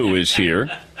Honolulu is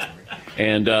here.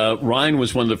 And Ryan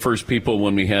was one of the first people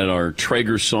when we had our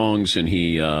Traeger songs and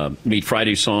Meat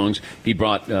Friday songs. He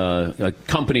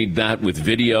accompanied that with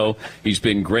video. He's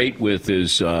been great with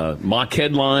his mock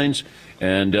headlines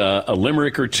and a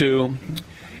limerick or two.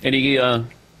 And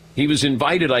he was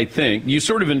invited, I think. You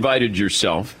sort of invited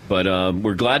yourself, but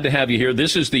we're glad to have you here.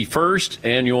 This is the first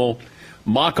annual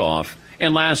mock-off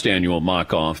and last annual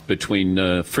mock-off between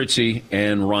Fritzy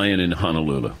and Ryan in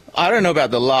Honolulu. I don't know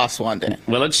about the last one, Dan.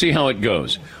 Well, let's see how it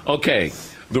goes. Okay,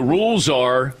 the rules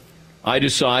are I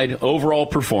decide overall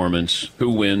performance,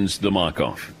 who wins the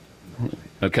mock-off.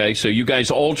 Okay, so you guys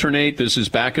alternate. This is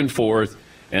back and forth.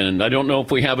 And I don't know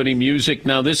if we have any music.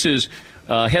 Now, this is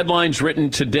headlines written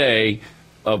today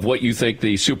of what you think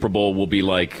the Super Bowl will be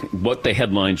like, what the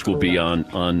headlines will be on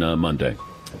Monday.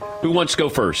 Who wants to go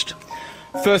first?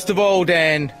 First of all,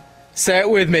 Dan, say it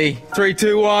with me. 3,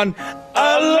 2, 1.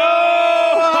 Aloha!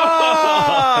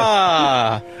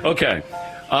 Okay.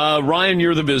 Ryan,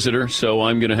 you're the visitor, so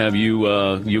I'm going to have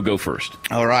you go first.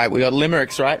 All right. We got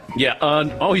limericks, right? Yeah.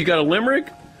 You got a limerick?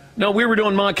 No, we were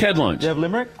doing mock headlines. Do you have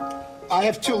limerick? I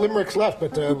have 2 limericks left,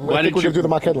 but I think we're going to do the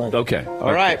mock headline. Okay.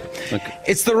 All right. Okay.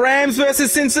 It's the Rams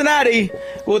versus Cincinnati.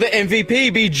 Will the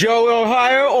MVP be Joe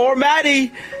Ohio or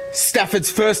Matty? Stafford's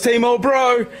first team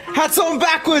All-Bro. Hats on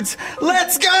backwards.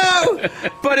 Let's go!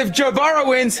 But if Joe Burrow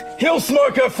wins, he'll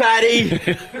smoke a fatty.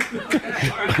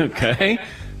 Okay.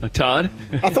 Todd?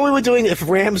 I thought we were doing if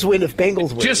Rams win, if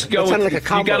Bengals win. Just go. Like a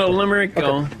combo. You got a limerick? Okay.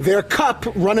 Go. Their cup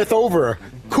runneth over.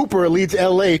 Cooper leads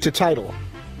L.A. to title.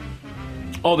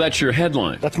 Oh, that's your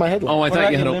headline. That's my headline. Oh, I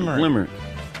thought you had a limerick.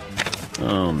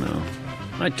 Oh, no.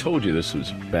 I told you this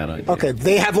was a bad idea. Okay,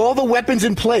 they have all the weapons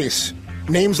in place.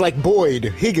 Names like Boyd,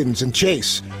 Higgins, and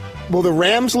Chase. Will the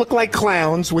Rams look like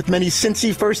clowns with many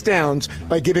Cincy first downs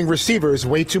by giving receivers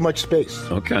way too much space?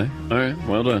 Okay. All right.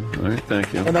 Well done. All right.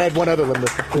 Thank you. And I had one other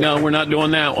limerick. No, we're not doing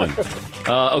that one.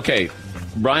 Okay.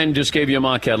 Ryan just gave you a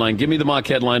mock headline. Give me the mock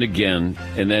headline again,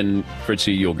 and then,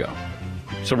 Fritzy, you'll go.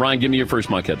 So, Ryan, give me your first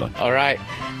mock headline. All right.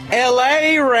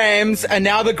 L.A. Rams are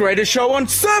now the greatest show on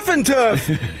surf and turf.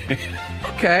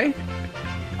 Okay.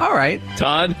 All right.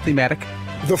 Todd? Thematic.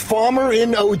 The farmer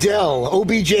in Odell.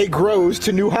 OBJ grows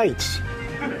to new heights.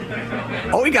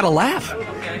 Oh, you got to laugh.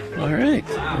 All right.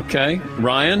 Okay.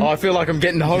 Ryan? Oh, I feel like I'm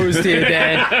getting hosed here,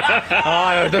 Dan.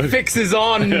 Oh, the fix is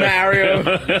on, Mario.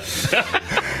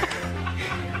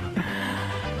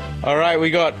 All right, we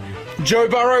got Joe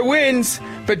Burrow wins,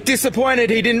 but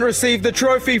disappointed he didn't receive the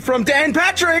trophy from Dan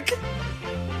Patrick.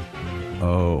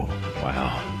 Oh,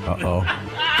 wow. Uh-oh.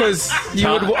 Because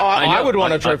I would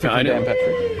want a trophy from Dan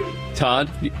Patrick.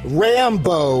 Todd?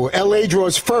 Rambo. L.A.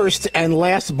 draws first and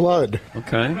last blood.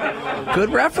 Okay. Good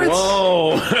reference.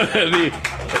 Whoa. All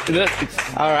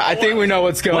right, I think we know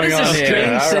what's going on here. What is this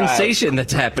strange sensation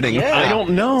that's happening? Yeah. I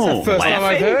don't know. It's the first time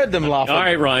I've heard them laughing. All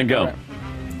right, Ryan, go.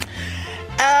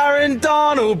 Aaron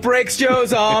Donald breaks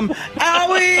Joe's arm.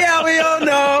 Owie, oh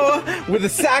no. With a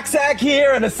sack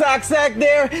here and a sack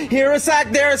there. Here a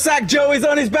sack, there a sack. Joey's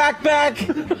on his backpack.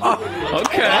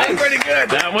 Okay. That's pretty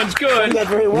good. That one's good.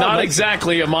 Not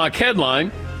exactly a mock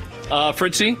headline.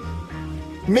 Fritzy?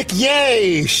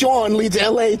 McYay. Sean leads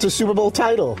L.A. to Super Bowl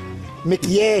title.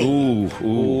 McYay. Ooh.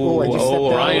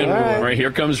 Ryan. Right,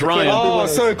 here comes Ryan. Oh,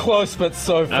 so close, but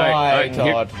so far, all right,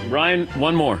 Todd. Ryan,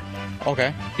 one more.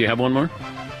 Okay. Do you have one more?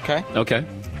 Okay.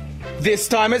 This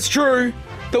time it's true.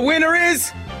 The winner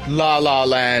is La La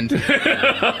Land.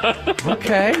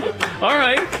 Okay. All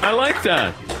right. I like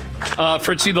that.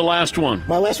 Fritzy, the last one.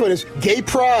 My last one is Gay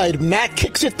Pride. Matt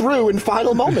kicks it through in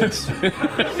final moments.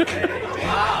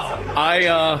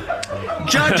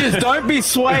 Judges, don't be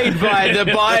swayed by the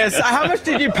bias. How much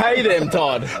did you pay them,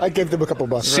 Todd? I gave them a couple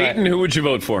bucks. Seton, who would you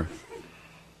vote for?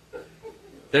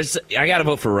 I got to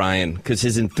vote for Ryan because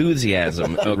his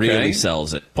enthusiasm really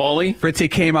sells it. Paulie? Fritzy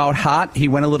came out hot. He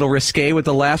went a little risque with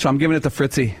the last one. I'm giving it to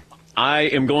Fritzy. I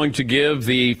am going to give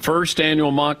the first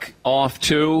annual mock off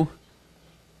to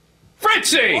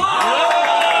Fritzy!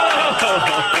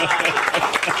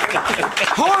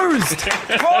 Hosed!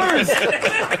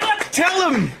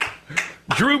 Tell him!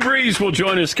 Drew Brees will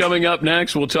join us coming up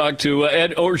next. We'll talk to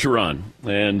Ed Orgeron,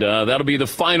 and that'll be the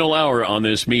final hour on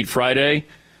this Meat Friday.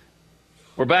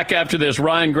 We're back after this.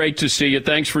 Ryan, great to see you.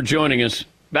 Thanks for joining us.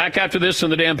 Back after this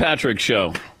on the Dan Patrick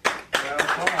Show.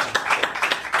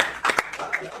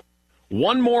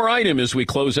 One more item as we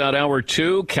close out hour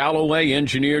 2. Callaway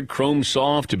engineered Chrome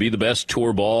Soft to be the best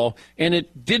tour ball, and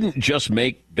it didn't just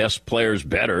make best players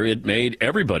better. It made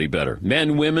everybody better.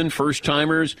 Men, women,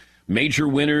 first-timers, major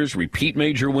winners, repeat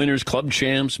major winners, club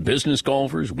champs, business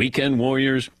golfers, weekend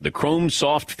warriors. The Chrome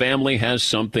Soft family has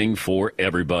something for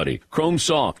everybody. Chrome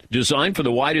Soft, designed for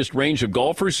the widest range of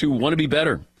golfers who want to be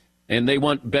better. And they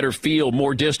want better feel,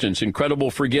 more distance,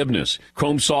 incredible forgiveness.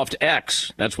 Chrome Soft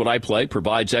X, that's what I play,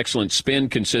 provides excellent spin,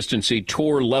 consistency,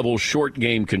 tour-level short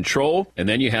game control. And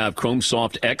then you have Chrome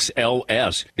Soft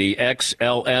XLS. The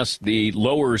XLS, the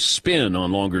lower spin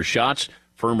on longer shots,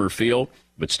 firmer feel,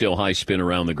 but still high spin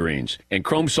around the greens. And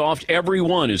Chrome Soft, every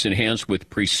one is enhanced with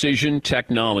precision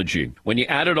technology. When you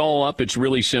add it all up, it's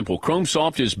really simple. Chrome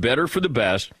Soft is better for the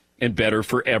best and better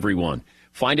for everyone.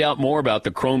 Find out more about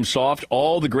the Chrome Soft,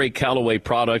 all the great Callaway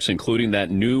products, including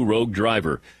that new Rogue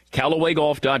driver.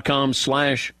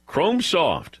 CallawayGolf.com/Chrome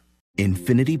Soft.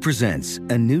 Infiniti presents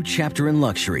a new chapter in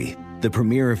luxury, the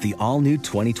premiere of the all-new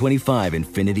 2025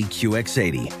 Infiniti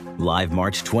QX80, live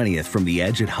March 20th from the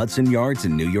Edge at Hudson Yards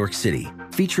in New York City,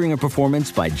 featuring a performance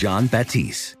by John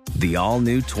Batiste. The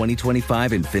all-new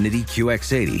 2025 Infiniti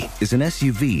QX80 is an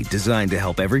SUV designed to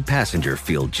help every passenger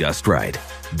feel just right.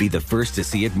 Be the first to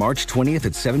see it March 20th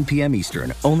at 7 p.m.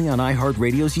 Eastern, only on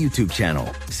iHeartRadio's YouTube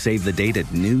channel. Save the date at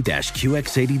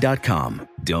new-QX80.com.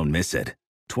 Don't miss it.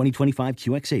 2025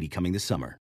 QX80 coming this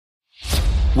summer.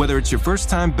 Whether it's your first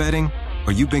time betting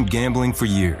or you've been gambling for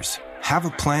years, have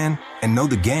a plan and know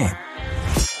the game.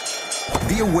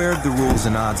 Be aware of the rules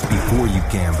and odds before you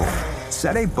gamble.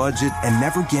 Set a budget and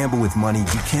never gamble with money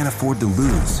you can't afford to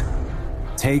lose.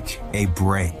 Take a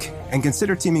break and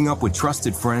consider teaming up with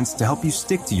trusted friends to help you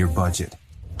stick to your budget.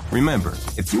 Remember,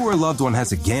 if you or a loved one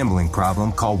has a gambling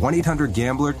problem, call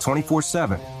 1-800-GAMBLER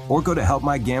 24/7 or go to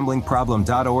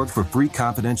helpmygamblingproblem.org for free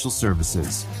confidential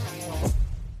services.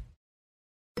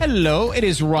 Hello, it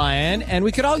is Ryan, and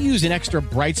we could all use an extra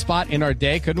bright spot in our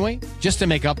day, couldn't we? Just to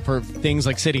make up for things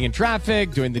like sitting in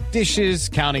traffic, doing the dishes,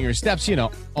 counting your steps,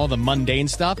 all the mundane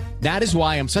stuff. That is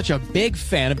why I'm such a big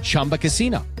fan of Chumba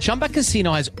Casino. Chumba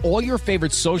Casino has all your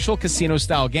favorite social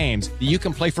casino-style games that you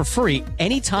can play for free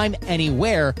anytime,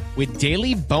 anywhere with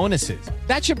daily bonuses.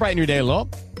 That should brighten your day a little.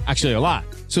 Actually, a lot.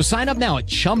 So sign up now at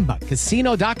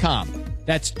ChumbaCasino.com.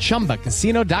 That's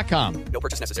ChumbaCasino.com. No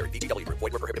purchase necessary. VGW Group.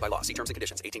 Void where prohibited by law. See terms and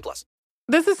conditions. 18+.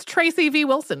 This is Tracy V.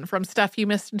 Wilson from Stuff You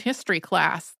Missed in History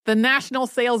class. The national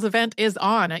sales event is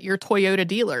on at your Toyota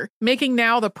dealer, making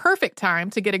now the perfect time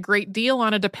to get a great deal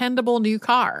on a dependable new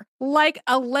car. Like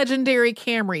a legendary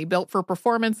Camry built for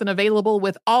performance and available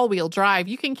with all-wheel drive,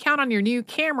 you can count on your new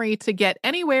Camry to get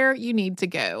anywhere you need to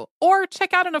go. Or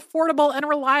check out an affordable and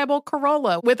reliable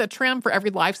Corolla with a trim for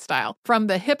every lifestyle. From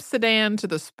the hip sedan to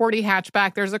the sporty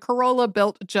hatchback, there's a Corolla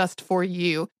built just for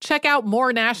you. Check out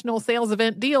more national sales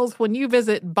event deals when you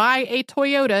visit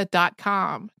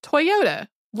buyatoyota.com. Toyota,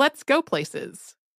 let's go places.